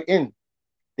moved right in.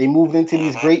 They moved into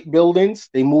these great buildings.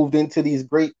 They moved into these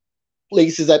great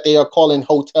places that they are calling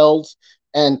hotels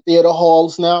and theater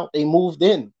halls now. They moved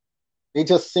in. They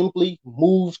just simply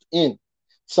moved in.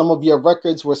 Some of your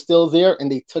records were still there and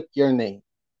they took your name.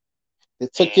 They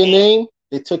took your name,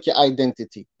 they took your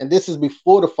identity. And this is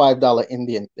before the $5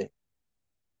 Indian thing.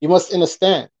 You must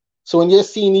understand. So when you're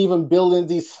seeing even building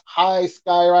these high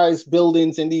skyrise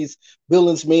buildings and these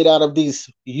buildings made out of these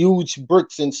huge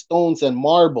bricks and stones and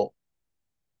marble,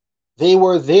 they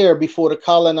were there before the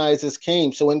colonizers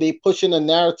came. So when they push in a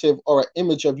narrative or an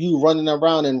image of you running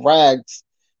around in rags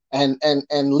and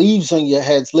leaves on your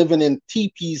heads, living in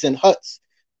teepees and huts,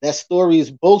 that story is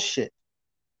bullshit.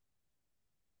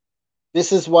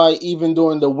 This is why even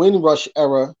during the Windrush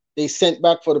era, they sent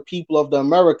back for the people of the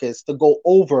Americas to go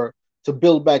over to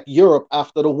build back Europe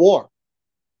after the war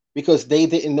because they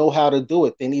didn't know how to do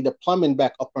it. They need the plumbing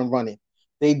back up and running.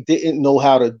 They didn't know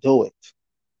how to do it.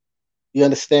 You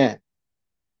understand?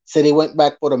 So they went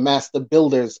back for the master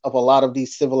builders of a lot of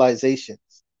these civilizations.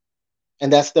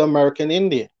 And that's the American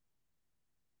Indian.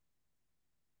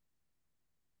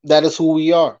 That is who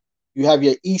we are. You have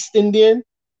your East Indian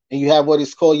and you have what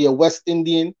is called your West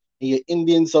Indian and your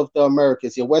Indians of the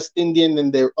Americas. Your West Indian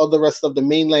and the other rest of the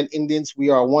mainland Indians, we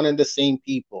are one and the same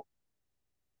people.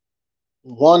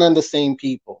 One and the same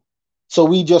people. So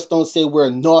we just don't say we're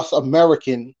North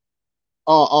American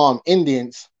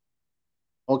Indians.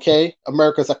 Okay?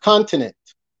 America's a continent.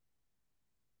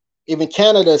 Even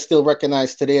Canada is still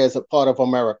recognized today as a part of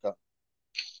America.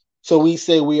 So we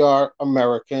say we are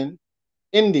American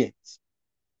Indians.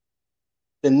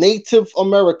 The Native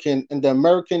American and the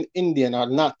American Indian are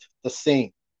not the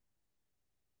same.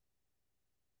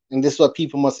 And this is what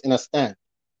people must understand.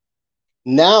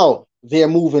 Now they're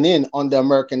moving in on the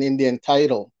American Indian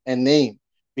title and name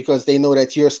because they know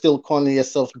that you're still calling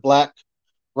yourself Black,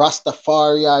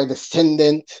 Rastafari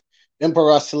descendant,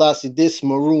 Emperor Selassie this,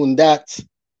 Maroon that.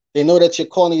 They know that you're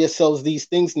calling yourselves these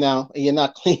things now and you're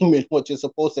not claiming what you're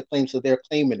supposed to claim, so they're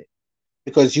claiming it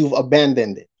because you've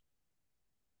abandoned it.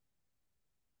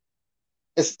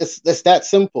 It's that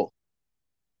simple.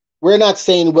 We're not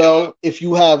saying, well, if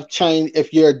you have China,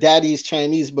 if your daddy's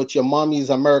Chinese but your mommy's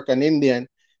American Indian,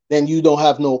 then you don't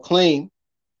have no claim,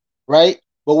 right?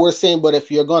 But we're saying, but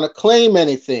if you're going to claim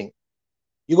anything,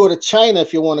 you go to China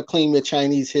if you want to claim your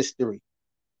Chinese history.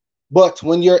 But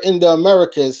when you're in the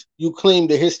Americas, you claim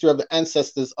the history of the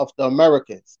ancestors of the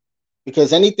Americas.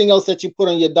 Because anything else that you put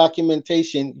on your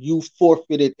documentation, you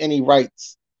forfeited any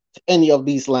rights to any of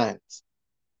these lands.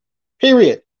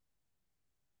 Period.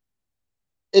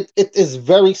 It is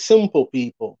very simple,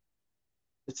 people.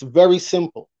 It's very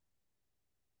simple.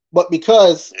 But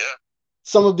because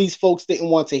some of these folks didn't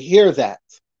want to hear that,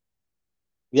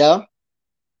 yeah,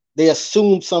 they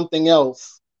assumed something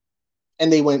else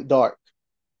and they went dark,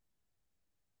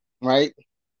 right?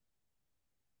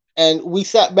 And we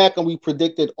sat back and we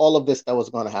predicted all of this that was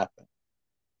going to happen.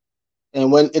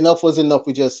 And when enough was enough,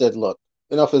 we just said, look,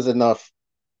 enough is enough.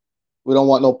 We don't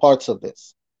want no parts of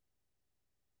this.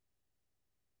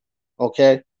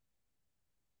 Okay?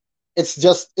 It's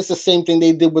the same thing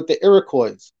they did with the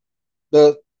Iroquois.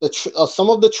 Some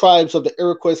of the tribes of the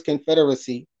Iroquois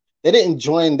Confederacy, they didn't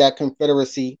join that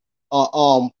confederacy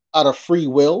out of free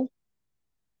will.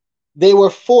 They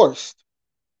were forced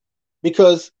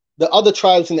because the other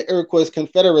tribes in the Iroquois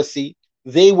Confederacy,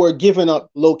 they were giving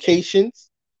up locations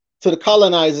to the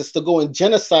colonizers to go and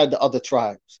genocide the other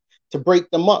tribes, to break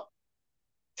them up,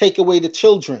 take away the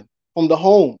children from the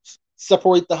homes,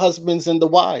 separate the husbands and the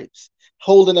wives,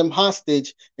 holding them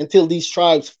hostage until these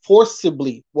tribes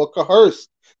forcibly were coerced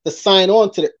to sign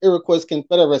on to the Iroquois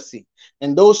Confederacy.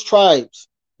 And those tribes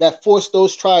that forced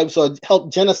those tribes or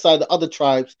helped genocide the other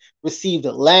tribes received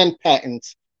land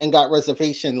patents and got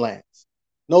reservation lands.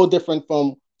 No different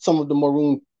from some of the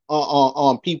Maroon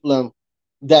people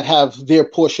that have their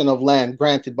portion of land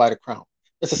granted by the crown.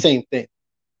 It's the same thing.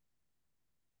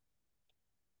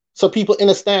 So people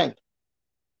understand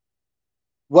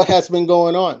what has been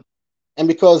going on. And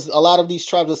because a lot of these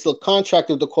tribes are still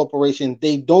contracted with the corporation,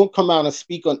 they don't come out and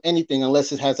speak on anything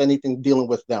unless it has anything dealing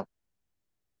with them.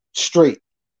 Straight.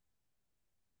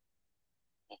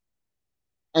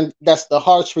 And that's the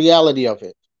harsh reality of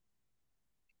it.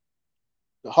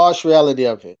 The harsh reality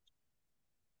of it.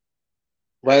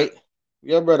 Right?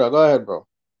 Yeah, brother. Go ahead, bro.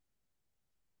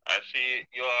 I see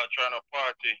you are trying to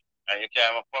party and you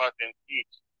can't have a party in peace.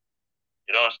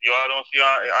 You all don't see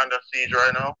you under siege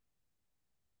right now?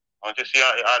 Don't you see you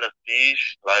under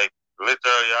siege? Like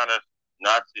literally under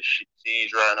Nazi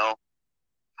siege right now.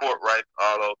 Fort Wright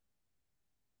all out.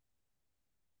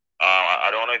 I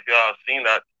don't know if you all seen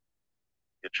that.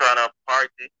 You're trying to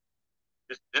party.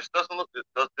 This doesn't look.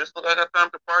 Does this look like a time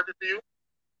to party to you?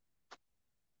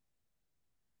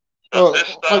 Does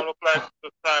this time look like the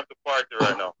time to party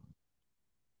right now?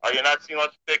 Are you not seeing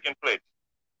what's taking place?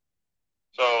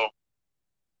 So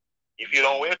if you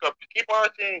don't wake up, keep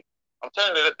partying. I'm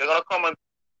telling you, they're gonna come and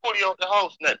pull you out the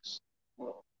house next.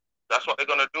 That's what they're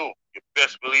gonna do. You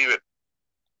best believe it.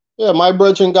 Yeah, my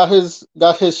brethren got his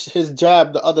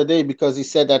jab the other day because he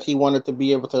said that he wanted to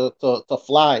be able to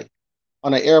fly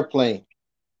on an airplane,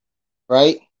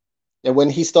 right? And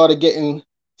when he started getting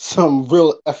some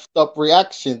real effed up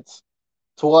reactions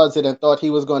towards it and thought he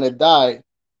was going to die,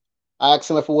 I asked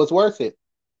him if it was worth it.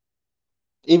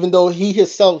 Even though he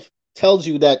himself tells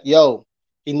you that, yo,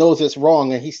 he knows it's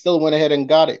wrong and he still went ahead and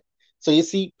got it. So you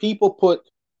see, people put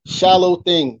shallow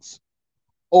things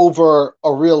over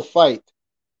a real fight,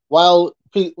 while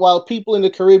people in the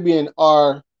Caribbean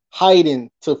are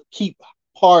hiding to keep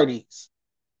parties,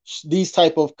 these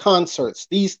type of concerts,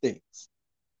 these things.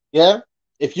 Yeah.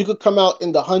 If you could come out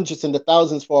in the hundreds and the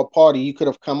thousands for a party, you could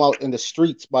have come out in the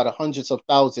streets by the hundreds of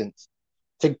thousands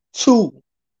to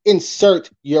insert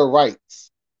your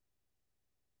rights.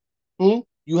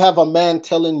 You have a man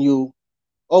telling you,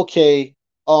 okay,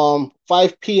 5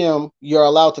 p.m. you're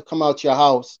allowed to come out your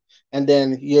house, and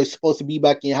then you're supposed to be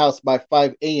back in your house by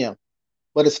 5 a.m.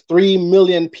 But it's 3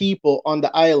 million people on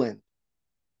the island.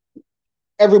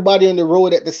 Everybody on the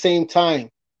road at the same time.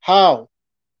 How?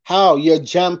 How? You're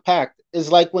jam packed. It's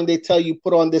like when they tell you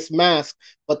put on this mask,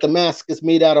 but the mask is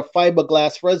made out of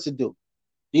fiberglass residue.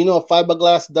 Do you know what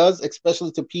fiberglass does,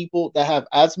 especially to people that have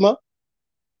asthma?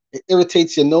 It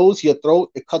irritates your nose, your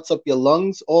throat, it cuts up your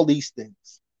lungs, all these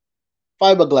things.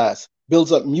 Fiberglass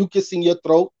builds up mucus in your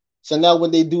throat. So now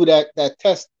when they do that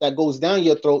test that goes down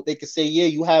your throat, they can say, yeah,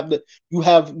 you have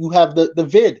the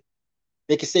vid.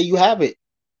 They can say you have it.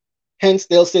 Hence,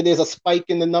 they'll say there's a spike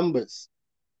in the numbers.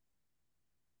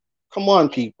 Come on,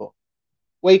 people,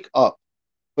 wake up.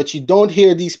 But you don't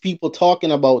hear these people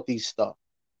talking about these stuff.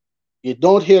 You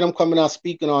don't hear them coming out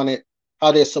speaking on it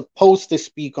how they're supposed to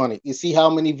speak on it. You see how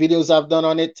many videos I've done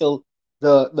on it till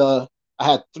the I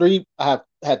have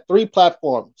had three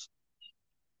platforms.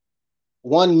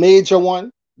 One major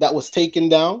one that was taken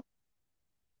down,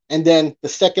 and then the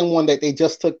second one that they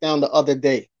just took down the other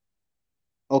day.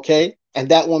 Okay? And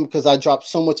that one because I dropped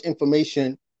so much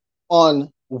information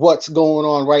on what's going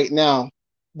on right now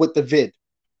with the vid.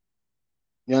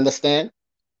 You understand?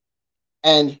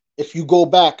 And if you go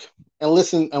back and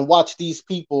listen and watch these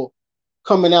people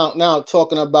coming out now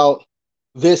talking about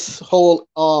this whole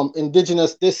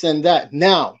indigenous this and that,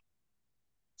 now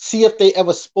see if they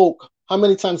ever spoke, how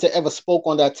many times they ever spoke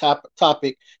on that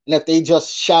topic, and if they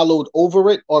just shallowed over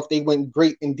it or if they went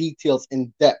great in details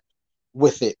in depth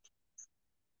with it.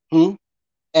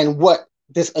 And what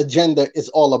this agenda is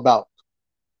all about.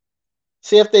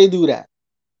 See if they do that.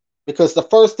 Because the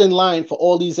first in line for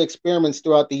all these experiments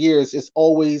throughout the years is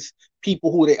always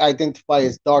people who they identify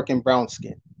as dark and brown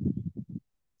skin.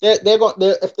 They're going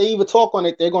if they even talk on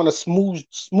it, they're going to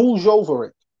smoosh over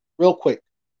it real quick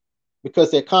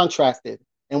because they're contracted,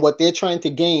 and what they're trying to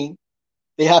gain,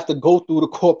 they have to go through the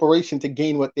corporation to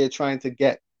gain what they're trying to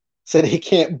get. So they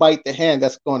can't bite the hand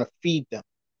that's going to feed them.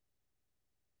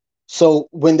 So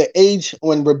when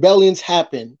rebellions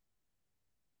happen,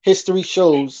 history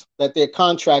shows that they're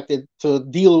contracted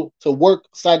to work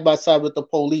side by side with the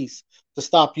police to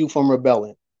stop you from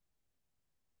rebelling.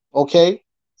 Okay?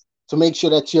 To make sure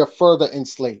that you're further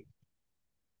enslaved.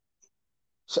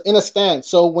 So understand.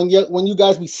 So when you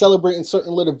guys be celebrating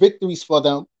certain little victories for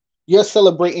them, you're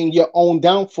celebrating your own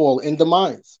downfall and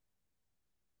demise.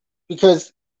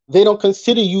 Because they don't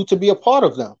consider you to be a part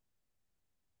of them.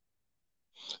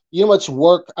 You know how much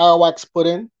work Arawaks put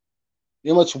in?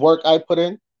 You know how much work I put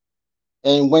in?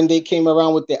 And when they came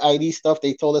around with the ID stuff,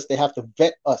 they told us they have to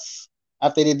vet us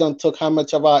after they done took how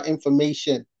much of our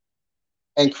information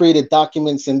and created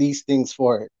documents and these things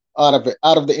for it, out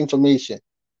of the information,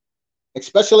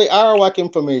 especially Arawak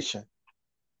information.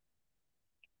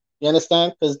 You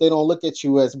understand? Because they don't look at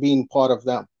you as being part of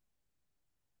them.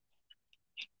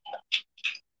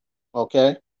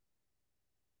 Okay?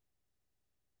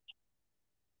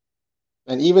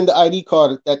 And even the ID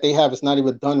card that they have is not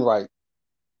even done right.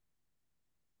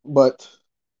 But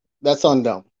that's on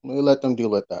them. We let them deal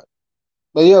with that.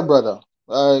 But yeah, brother.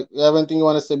 You have anything you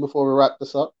want to say before we wrap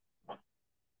this up?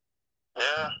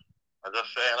 Yeah, I'm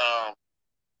just saying,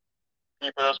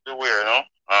 people just beware,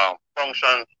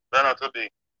 function, they're not to be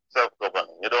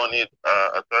self-governing. You don't need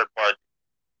a third party.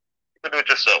 You can do it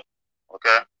yourself,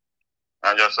 okay?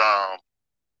 And just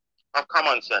have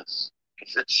common sense.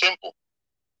 It's simple.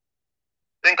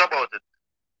 Think about it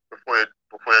before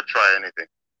you try anything.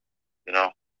 You know,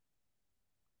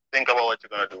 think about what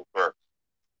you're gonna do first.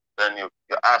 Then you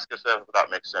ask yourself if that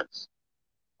makes sense.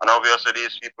 And obviously,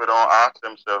 these people don't ask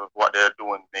themselves if what they're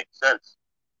doing makes sense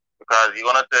because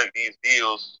you're gonna take these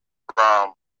deals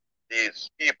from these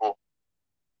people.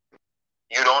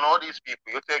 You don't know these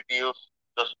people. You take deals.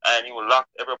 just and you lock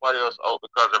everybody else out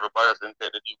because everybody else didn't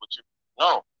take the deal with you.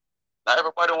 No, not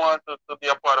everybody wants to be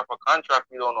a part of a contract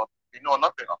we don't know. We know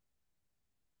nothing of.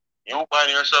 You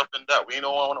find yourself in that. We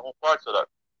don't want no parts of that.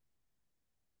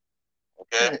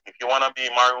 Okay, if you want to be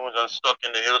maroons and stuck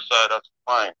in the hillside, that's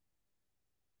fine.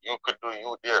 You could do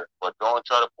you there, but don't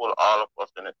try to pull all of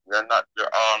us in it. We're not. We're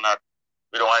all not.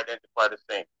 We don't identify the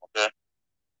same. Okay,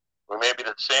 we may be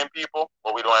the same people,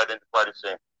 but we don't identify the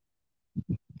same.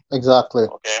 Exactly.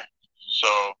 Okay, so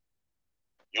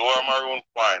you are maroon,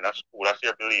 fine. That's cool. That's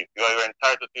your belief. You're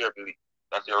entitled to your belief.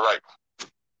 That's your right.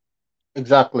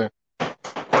 Exactly.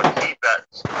 But keep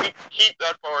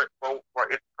that for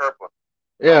its purpose.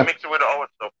 Yeah. Don't mix it with our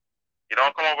stuff. You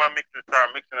don't come over and start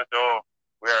mixing it. Oh,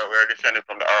 we're descended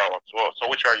from the Arawak. So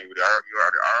which are you? You are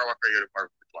the Arawak or you're the Maroon?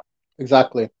 Which one?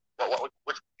 Exactly.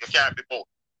 Which you can't be both.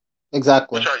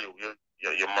 Exactly. Which are you?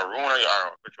 You're Maroon or you're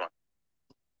Arawak? Which one?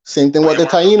 Same thing what the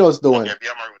Tainos doing. Okay, be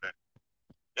a Maroon then.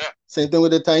 Yeah. Same thing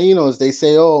with the Tainos. They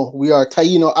say, "Oh, we are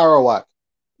Taino Arawak."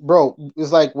 Bro,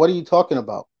 it's like, what are you talking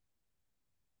about?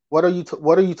 What are you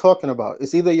talking about?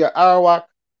 It's either you're Arawak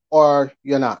or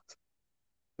you're not.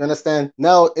 You understand?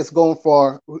 Now it's going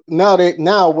for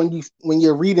now when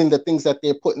you're reading the things that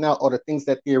they're putting out or the things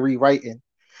that they're rewriting,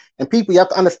 and people, you have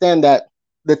to understand that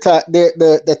the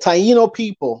Taino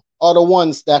people are the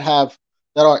ones that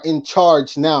are in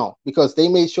charge now because they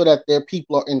made sure that their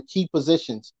people are in key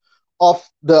positions of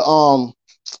the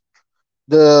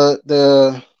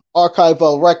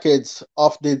archival records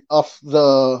of the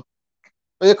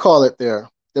what do you call it there?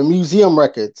 The museum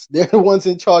records. They're the ones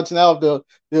in charge now of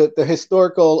the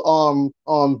historical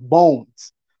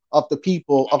bones of the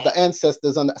people, of the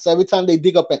ancestors. So every time they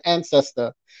dig up an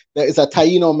ancestor, there is a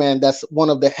Taino man that's one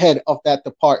of the head of that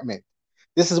department.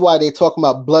 This is why they're talking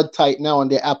about blood type now in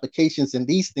their applications and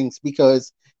these things,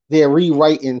 because they're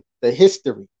rewriting the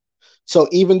history. So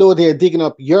even though they're digging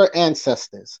up your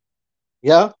ancestors,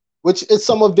 yeah, which is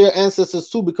some of their ancestors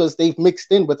too, because they've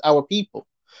mixed in with our people.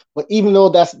 But even though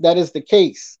that is the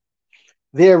case,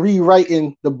 they're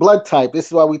rewriting the blood type. This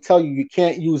is why we tell you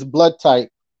can't use blood type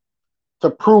to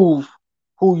prove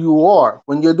who you are.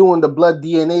 When you're doing the blood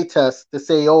DNA test to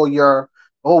say,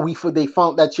 they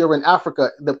found that you're in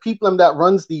Africa. The people that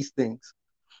runs these things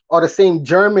are the same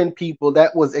German people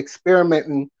that was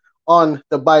experimenting on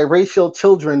the biracial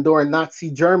children during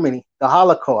Nazi Germany, the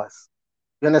Holocaust.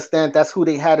 You understand? That's who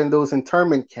they had in those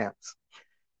internment camps.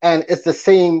 And it's the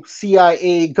same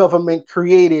CIA government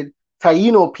created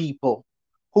Taino people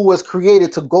who was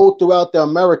created to go throughout the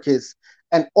Americas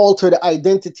and alter the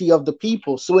identity of the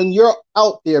people. So when you're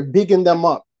out there bigging them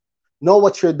up, know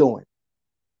what you're doing.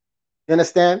 You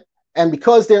understand? And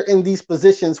because they're in these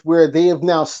positions where they have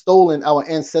now stolen our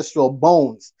ancestral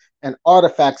bones and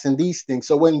artifacts and these things.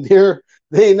 So when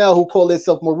they now who call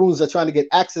themselves Maroons are trying to get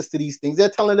access to these things, they're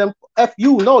telling them, F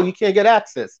you, no, you can't get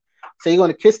access. So you're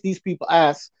going to kiss these people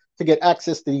ass to get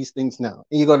access to these things now.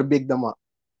 And you're going to big them up.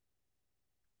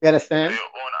 You understand? Your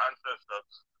own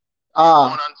ancestors. Your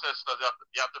own ancestors.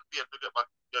 You have to pay to get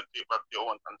back your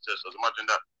own ancestors. Imagine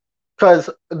that. Because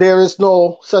there is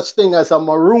no such thing as a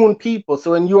maroon people.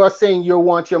 So when you are saying you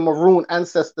want your maroon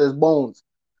ancestors' bones,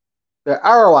 they're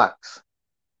Arawaks.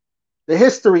 The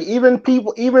history,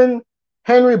 even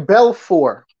Henry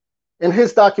Balfour in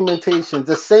his documentation,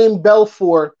 the same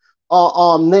Balfour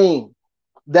name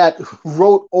that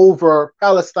wrote over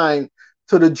Palestine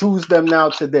to the Jews them now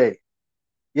today.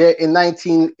 Yeah, in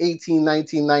 1918,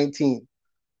 1919,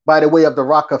 by the way of the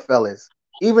Rockefellers.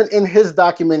 Even in his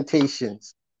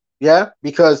documentations, yeah,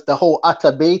 because the whole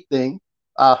Atabey thing,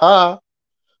 the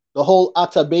whole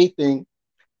Atabey thing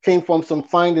came from some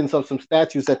findings of some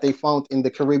statues that they found in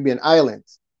the Caribbean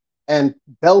islands. And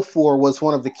Balfour was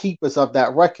one of the keepers of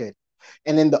that record.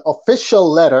 And in the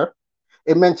official letter,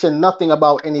 it mentioned nothing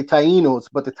about any Tainos,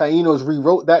 but the Tainos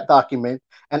rewrote that document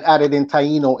and added in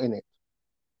Taino in it.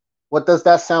 What does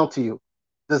that sound to you?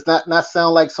 Does that not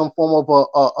sound like some form of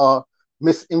a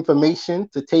misinformation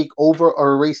to take over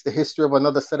or erase the history of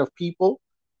another set of people?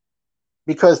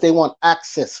 Because they want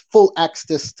access, full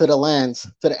access to the lands,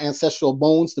 to the ancestral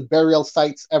bones, the burial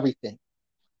sites, everything.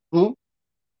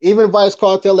 Even Vice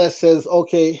Cartel says,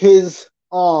 okay, he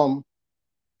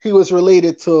was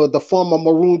related to the former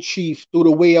Maroon chief through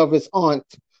the way of his aunt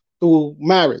through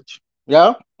marriage.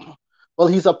 Yeah? Well,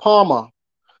 he's a Palmer.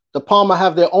 The Palmer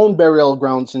have their own burial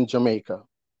grounds in Jamaica.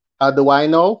 How do I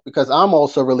know? Because I'm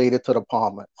also related to the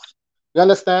Palmers. You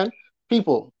understand?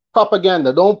 People,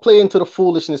 propaganda. Don't play into the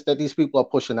foolishness that these people are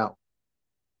pushing out.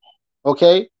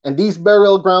 Okay? And these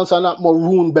burial grounds are not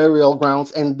Maroon burial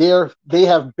grounds, and they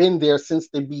have been there since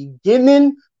the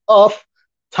beginning of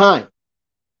time.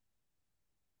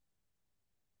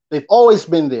 They've always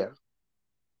been there.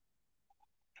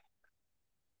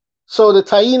 So the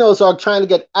Tainos are trying to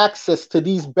get access to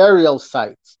these burial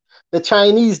sites. The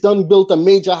Chinese done built a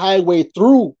major highway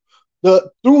through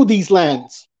these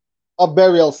lands of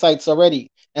burial sites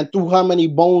already, and through how many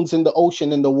bones in the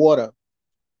ocean and the water.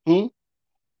 Hmm?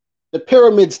 The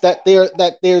pyramids that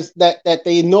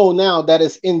they know now that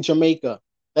is in Jamaica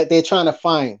that they're trying to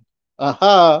find.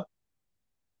 Aha,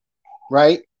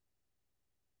 right?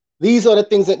 These are the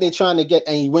things that they're trying to get.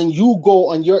 And when you go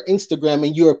on your Instagram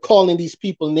and you're calling these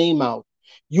people name out,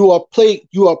 you are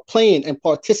playing and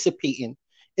participating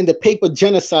in the paper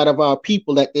genocide of our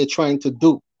people that they're trying to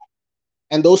do.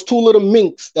 And those two little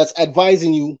minks that's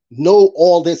advising you know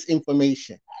all this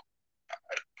information.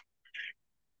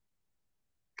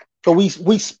 So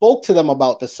we spoke to them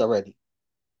about this already.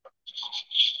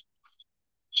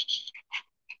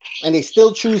 And they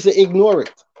still choose to ignore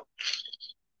it.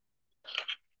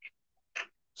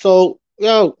 So,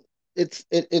 it's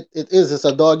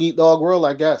a dog eat dog world,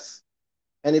 I guess.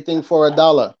 Anything for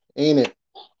 $1, ain't it?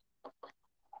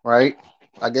 Right?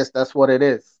 I guess that's what it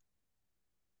is.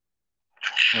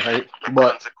 Right?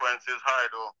 But consequences high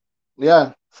though.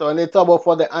 Yeah. So when they talk about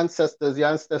for the ancestors, your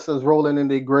ancestors rolling in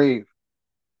their grave.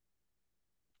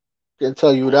 Can't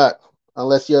tell you that.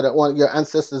 Unless you're the one, your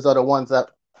ancestors are the ones that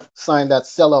signed that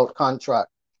sellout contract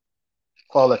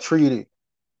called a treaty.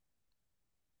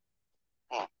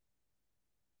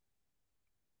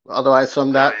 Otherwise,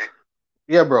 from that,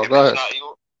 yeah, bro, go ahead. Not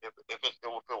you, if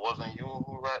it wasn't you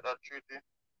who write that treaty,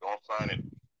 don't sign it.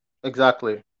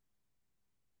 Exactly.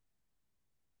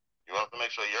 You have to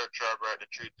make sure your tribe write the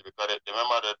treaty because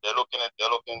remember that they're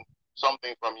looking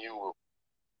something from you.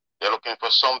 They're looking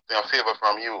for something, a favor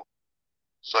from you.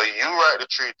 So you write the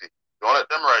treaty. Don't let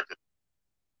them write it.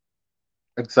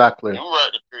 Exactly. You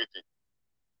write the treaty.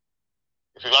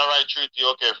 If you're gonna write treaty,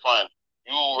 okay, fine.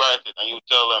 You write it and you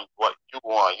tell them what you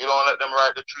want. You don't let them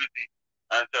write the treaty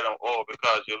and tell them, oh,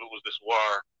 because you lose this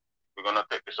war, we're gonna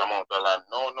take this amount of land.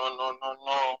 No.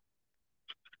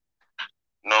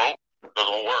 No, it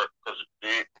doesn't work because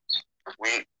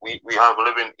we have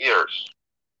living ears.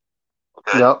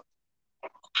 Okay. Yep.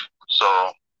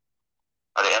 So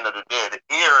at the end of the day,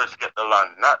 the ears get the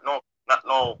land, not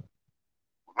no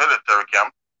military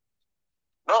camp.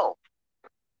 No.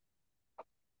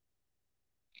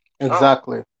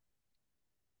 Exactly. No.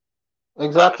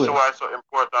 Exactly. And this is why it's so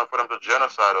important for them to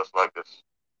genocide us like this.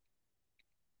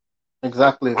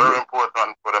 Exactly. It's very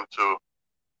important for them to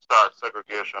start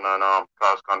segregation and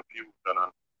cause confusion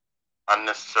and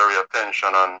unnecessary attention,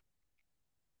 and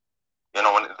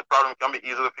when the problem can be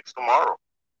easily fixed tomorrow.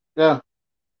 Yeah.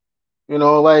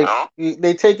 Like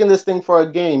they taking this thing for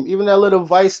a game. Even that little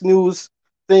Vice News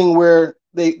thing where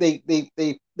they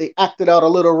acted out a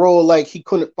little role like he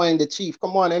couldn't find the chief.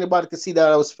 Come on, anybody can see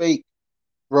that was fake,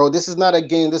 bro. This is not a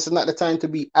game. This is not the time to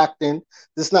be acting.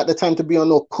 This is not the time to be on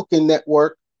no cooking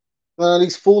network. None of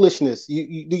these foolishness. Do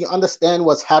you understand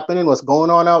what's happening? What's going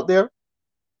on out there?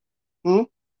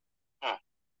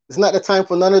 It's not the time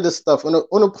for none of this stuff. When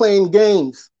they're playing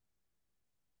games,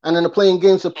 and then they're playing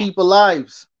games for people's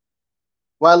lives,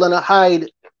 while they're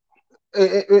hide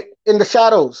in the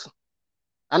shadows,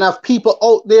 and have people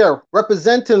out there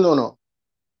representing them,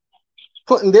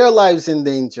 putting their lives in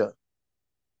danger.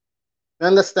 You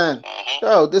understand?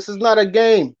 Yo, this is not a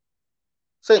game.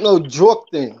 This ain't no joke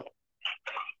thing.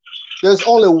 There's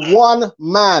only one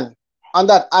man on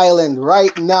that island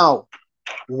right now.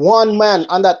 One man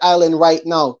on that island right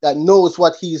now that knows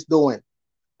what he's doing.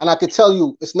 And I can tell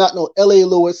you, it's not no L.A.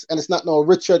 Lewis and it's not no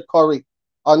Richard Curry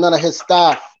or none of his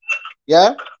staff.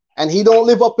 Yeah? And he don't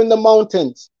live up in the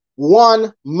mountains.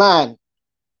 One man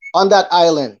on that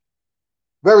island.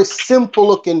 Very simple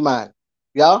looking man.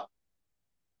 Yeah?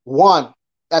 One.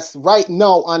 That's right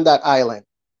now on that island.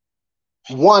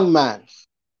 One man.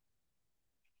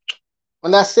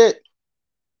 And that's it.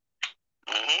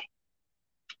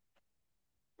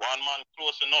 One man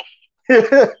close enough.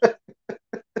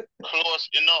 Close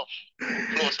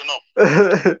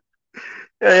enough.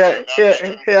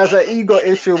 He has an ego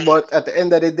issue, but at the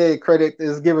end of the day, credit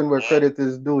is given where credit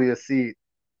is due, you see.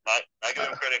 I give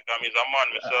him credit because he's a man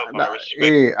myself.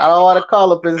 I don't want to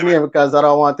call up his name because I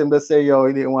don't want him to say, yo,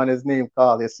 he didn't want his name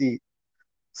called, you see.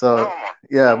 So,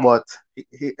 but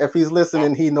if he's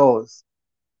listening, he knows.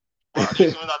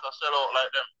 He's not a sellout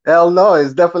like them. Hell no,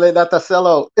 it's definitely not a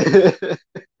sellout. Yeah, in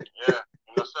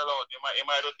a sellout, he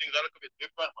might do things a little bit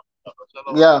different, but not a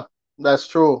sellout. Yeah, that's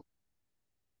true.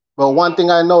 But one thing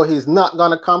I know, he's not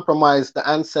gonna compromise the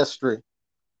ancestry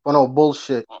for no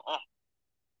bullshit.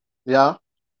 Yeah,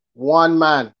 one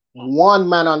man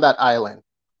on that island,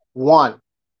 one.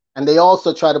 And they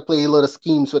also try to play little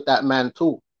schemes with that man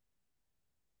too.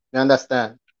 You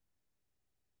understand?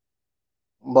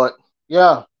 But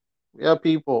yeah, yeah,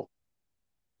 people,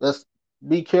 let's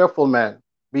be careful, man.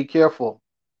 Be careful,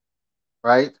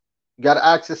 right? You gotta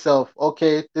ask yourself,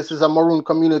 okay, this is a maroon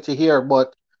community here,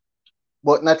 but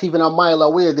not even a mile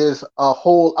away, there's a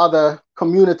whole other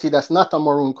community that's not a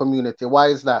maroon community. Why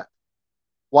is that?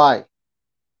 Why?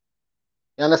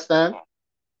 You understand?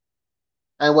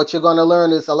 And what you're gonna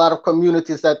learn is a lot of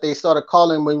communities that they started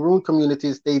calling maroon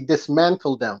communities, they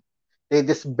dismantled them. They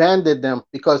disbanded them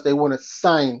because they wouldn't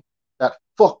sign that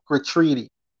fuckery treaty.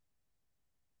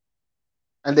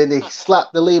 And then they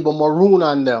slapped the label maroon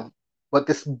on them. But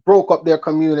this broke up their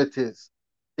communities,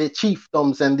 their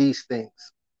chiefdoms and these things.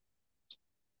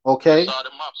 Okay? You saw the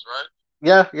maps, right?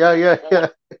 Yeah. Who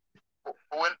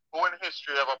in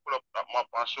history ever pull up that map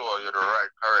and show you the right,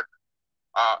 correct?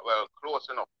 Well, close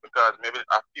enough, because maybe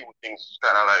a few things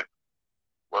kind of like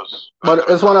was like But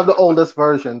it's one of the oldest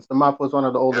versions. The map was one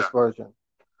of the oldest versions.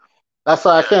 That's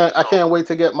why I can't wait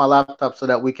to get my laptop so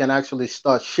that we can actually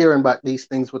start sharing back these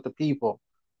things with the people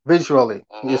visually.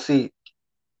 You see.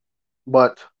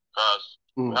 But because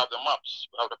we have the maps,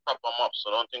 we have the proper maps. So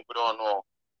I don't think we don't know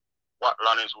what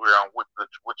land is where and which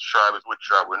tribe is which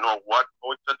tribe. We know how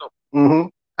it's set up.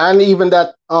 And even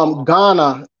that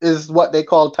Ghana is what they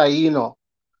call Taino.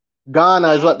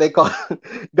 Ghana is what they call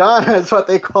Ghana is what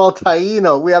they call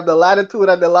Taino. We have the latitude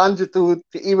and the longitude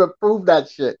to even prove that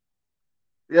shit.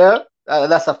 Yeah,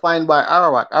 that's a find by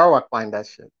Arawak. Arawak find that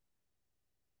shit.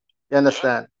 You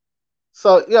understand?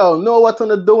 So know what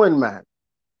you're doing, man.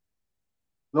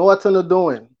 Know what you're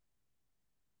doing,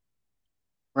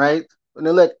 right? When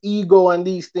they let ego and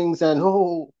these things and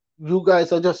you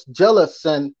guys are just jealous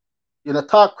and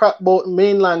talk crap about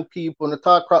mainland people and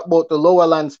talk crap about the lower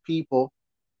lands people.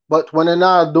 But when they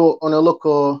now do on a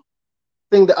local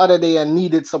thing the other day and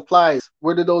needed supplies,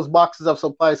 where did those boxes of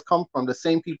supplies come from? The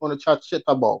same people in the chat shit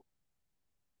about.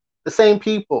 The same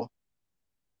people.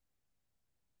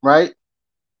 Right?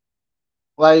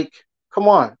 Like, come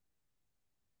on.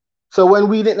 So when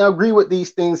we didn't agree with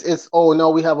these things, it's, oh no,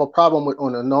 we have a problem with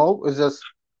Una. No, it's just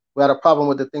we had a problem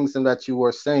with the things that you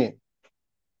were saying.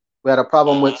 We had a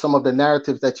problem with some of the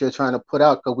narratives that you're trying to put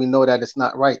out because we know that it's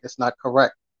not right, it's not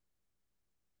correct.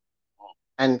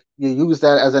 And you use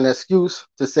that as an excuse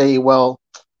to say, well,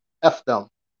 F them.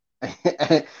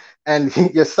 and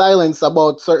your silence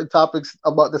about certain topics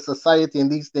about the society and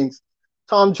these things.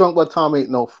 Tom drunk, but Tom ain't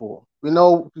no fool. We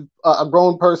know a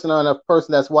grown person and a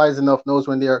person that's wise enough knows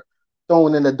when they're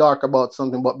thrown in the dark about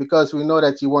something, but because we know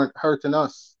that you weren't hurting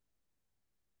us,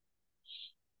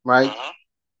 right?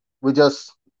 We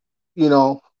just,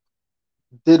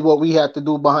 did what we had to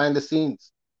do behind the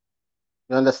scenes.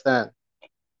 You understand?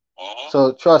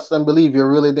 So trust and believe you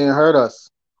really didn't hurt us.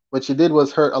 What you did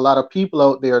was hurt a lot of people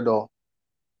out there, though,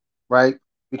 right?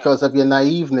 Because of your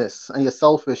naiveness and your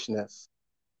selfishness.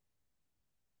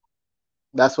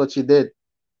 That's what you did.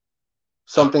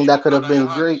 Something that could have been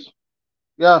great.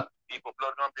 Yeah. People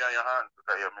blood don't be on your hands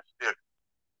because you're mistake.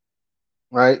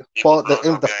 Right.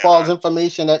 The false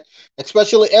information that,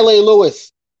 especially L.A.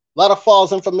 Lewis, a lot of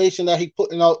false information that he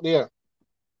putting out there.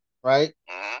 Right.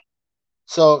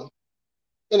 So,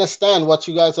 understand what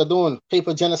you guys are doing.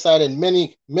 Paper genocide and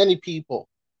many people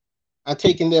and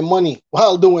taking their money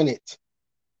while doing it.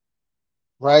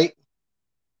 Right.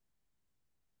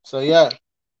 So yeah.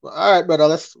 Well, all right,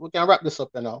 brother. We can wrap this up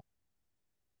now.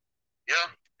 Yeah,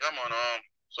 man.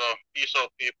 So peace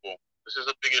out, people. This is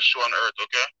the biggest show on earth,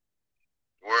 okay?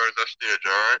 Where is the stage,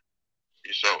 all right?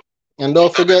 Peace out. And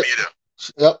don't forget,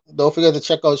 don't forget to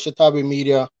check out Shatabi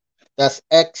Media. That's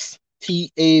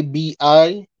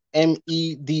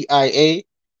XTABIMEDIA.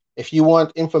 If you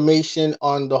want information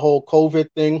on the whole COVID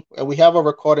thing, and we have a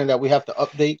recording that we have to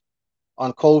update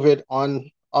on COVID on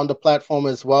the platform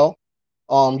as well.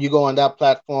 You go on that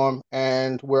platform,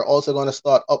 and we're also going to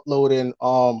start uploading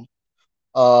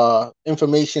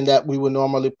information that we would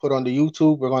normally put on the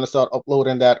YouTube. We're going to start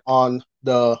uploading that on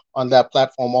that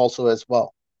platform also as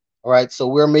well. All right, so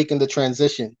we're making the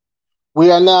transition.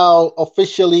 We are now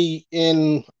officially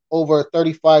in over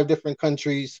 35 different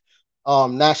countries,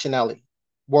 nationally,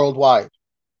 worldwide.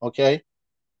 Okay,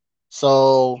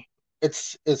 so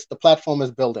it's the platform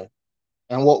is building,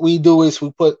 and what we do is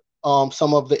we put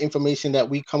some of the information that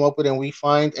we come up with and we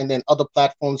find, and then other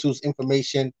platforms whose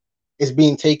information is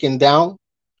being taken down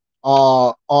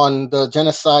on the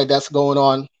genocide that's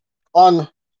going on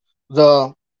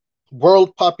the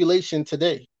world population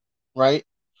today, right?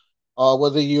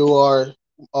 Whether you are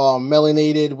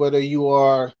melanated, whether you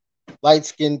are light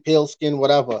skin, pale skin,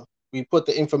 whatever, we put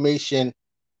the information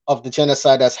of the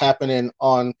genocide that's happening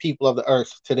on people of the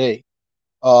earth today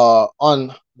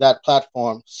on that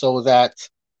platform, so that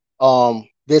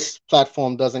this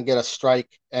platform doesn't get a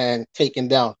strike and taken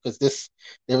down, because this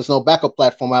there was no backup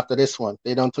platform after this one.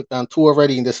 They done took down two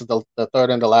already, and this is the third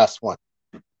and the last one.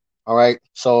 All right.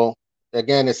 So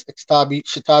again, it's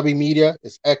Shatabi Media.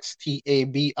 It's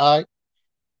XTABIMEDIA.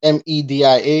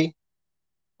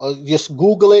 Just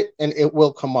Google it and it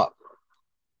will come up.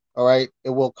 All right, it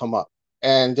will come up.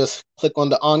 And just click on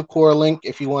the Encore link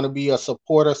if you want to be a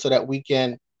supporter, so that we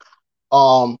can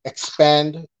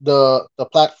expand the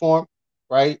platform,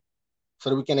 right? So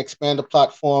that we can expand the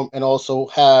platform and also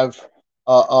have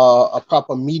a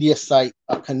proper media site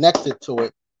connected to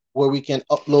it, where we can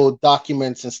upload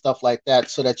documents and stuff like that,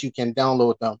 so that you can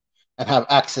download them and have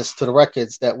access to the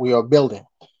records that we are building.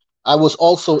 I was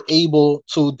also able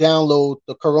to download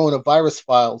the coronavirus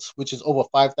files, which is over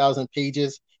 5,000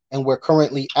 pages, and we're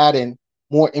currently adding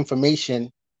more information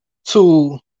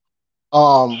to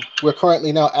we're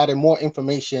currently now adding more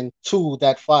information to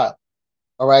that file.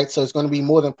 All right, so it's going to be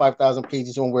more than 5,000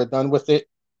 pages when we're done with it.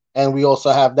 And we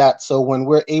also have that. So when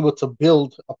we're able to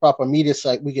build a proper media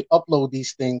site, we can upload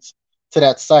these things to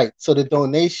that site. So the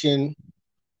donation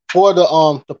for the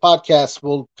podcast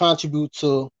will contribute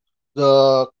to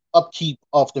the upkeep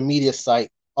of the media site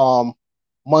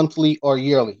monthly or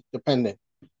yearly, depending.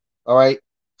 All right.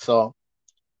 So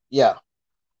yeah.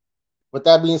 With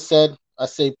that being said, I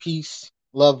say peace,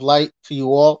 love, light to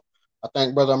you all. I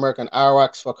thank Brother American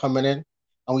Arax for coming in.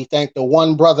 And we thank the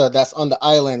one brother that's on the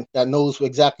island that knows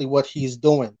exactly what he's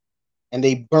doing. And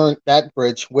they burnt that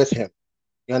bridge with him.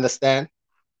 You understand?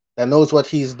 That knows what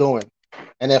he's doing.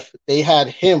 And if they had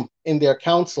him in their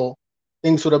council,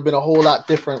 things would have been a whole lot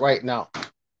different right now.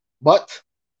 But,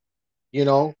 you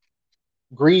know,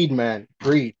 greed, man,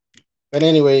 greed. But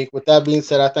anyway, with that being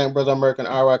said, I thank Brother American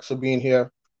Arax for being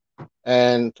here.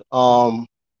 And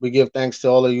we give thanks to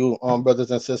all of you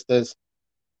brothers and sisters.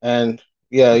 And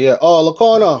yeah. Oh,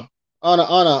 Lacona, Anna.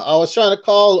 I was trying to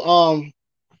call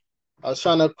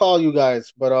you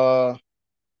guys, but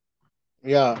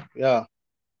yeah.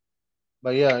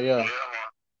 But yeah. Yeah,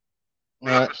 man. All Big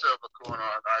up right. yourself for going on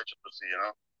ICCC, you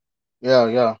know?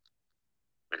 Yeah.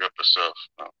 Big up yourself.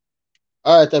 You know?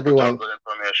 All right, Put out everyone. good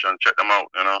information. Check them out,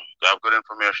 you know? They have good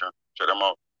information. Check them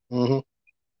out. Mm-hmm.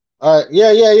 All right.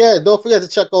 Yeah. Don't forget to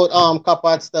check out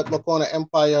Copart Step, Lacona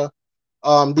Empire,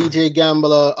 DJ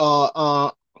Gambler,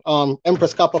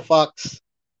 Empress Copper Fox,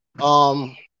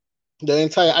 um the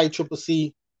entire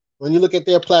ICCC. When you look at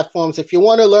their platforms, if you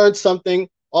want to learn something,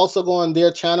 also go on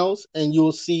their channels and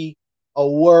you'll see a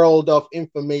world of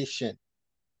information,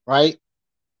 right?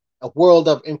 A world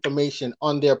of information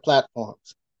on their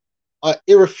platforms,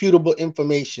 irrefutable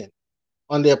information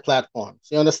on their platforms.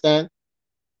 You understand?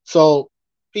 So,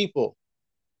 people,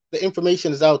 the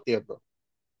information is out there, bro.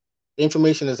 The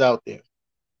information is out there,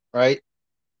 right?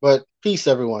 But peace,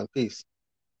 everyone. Peace.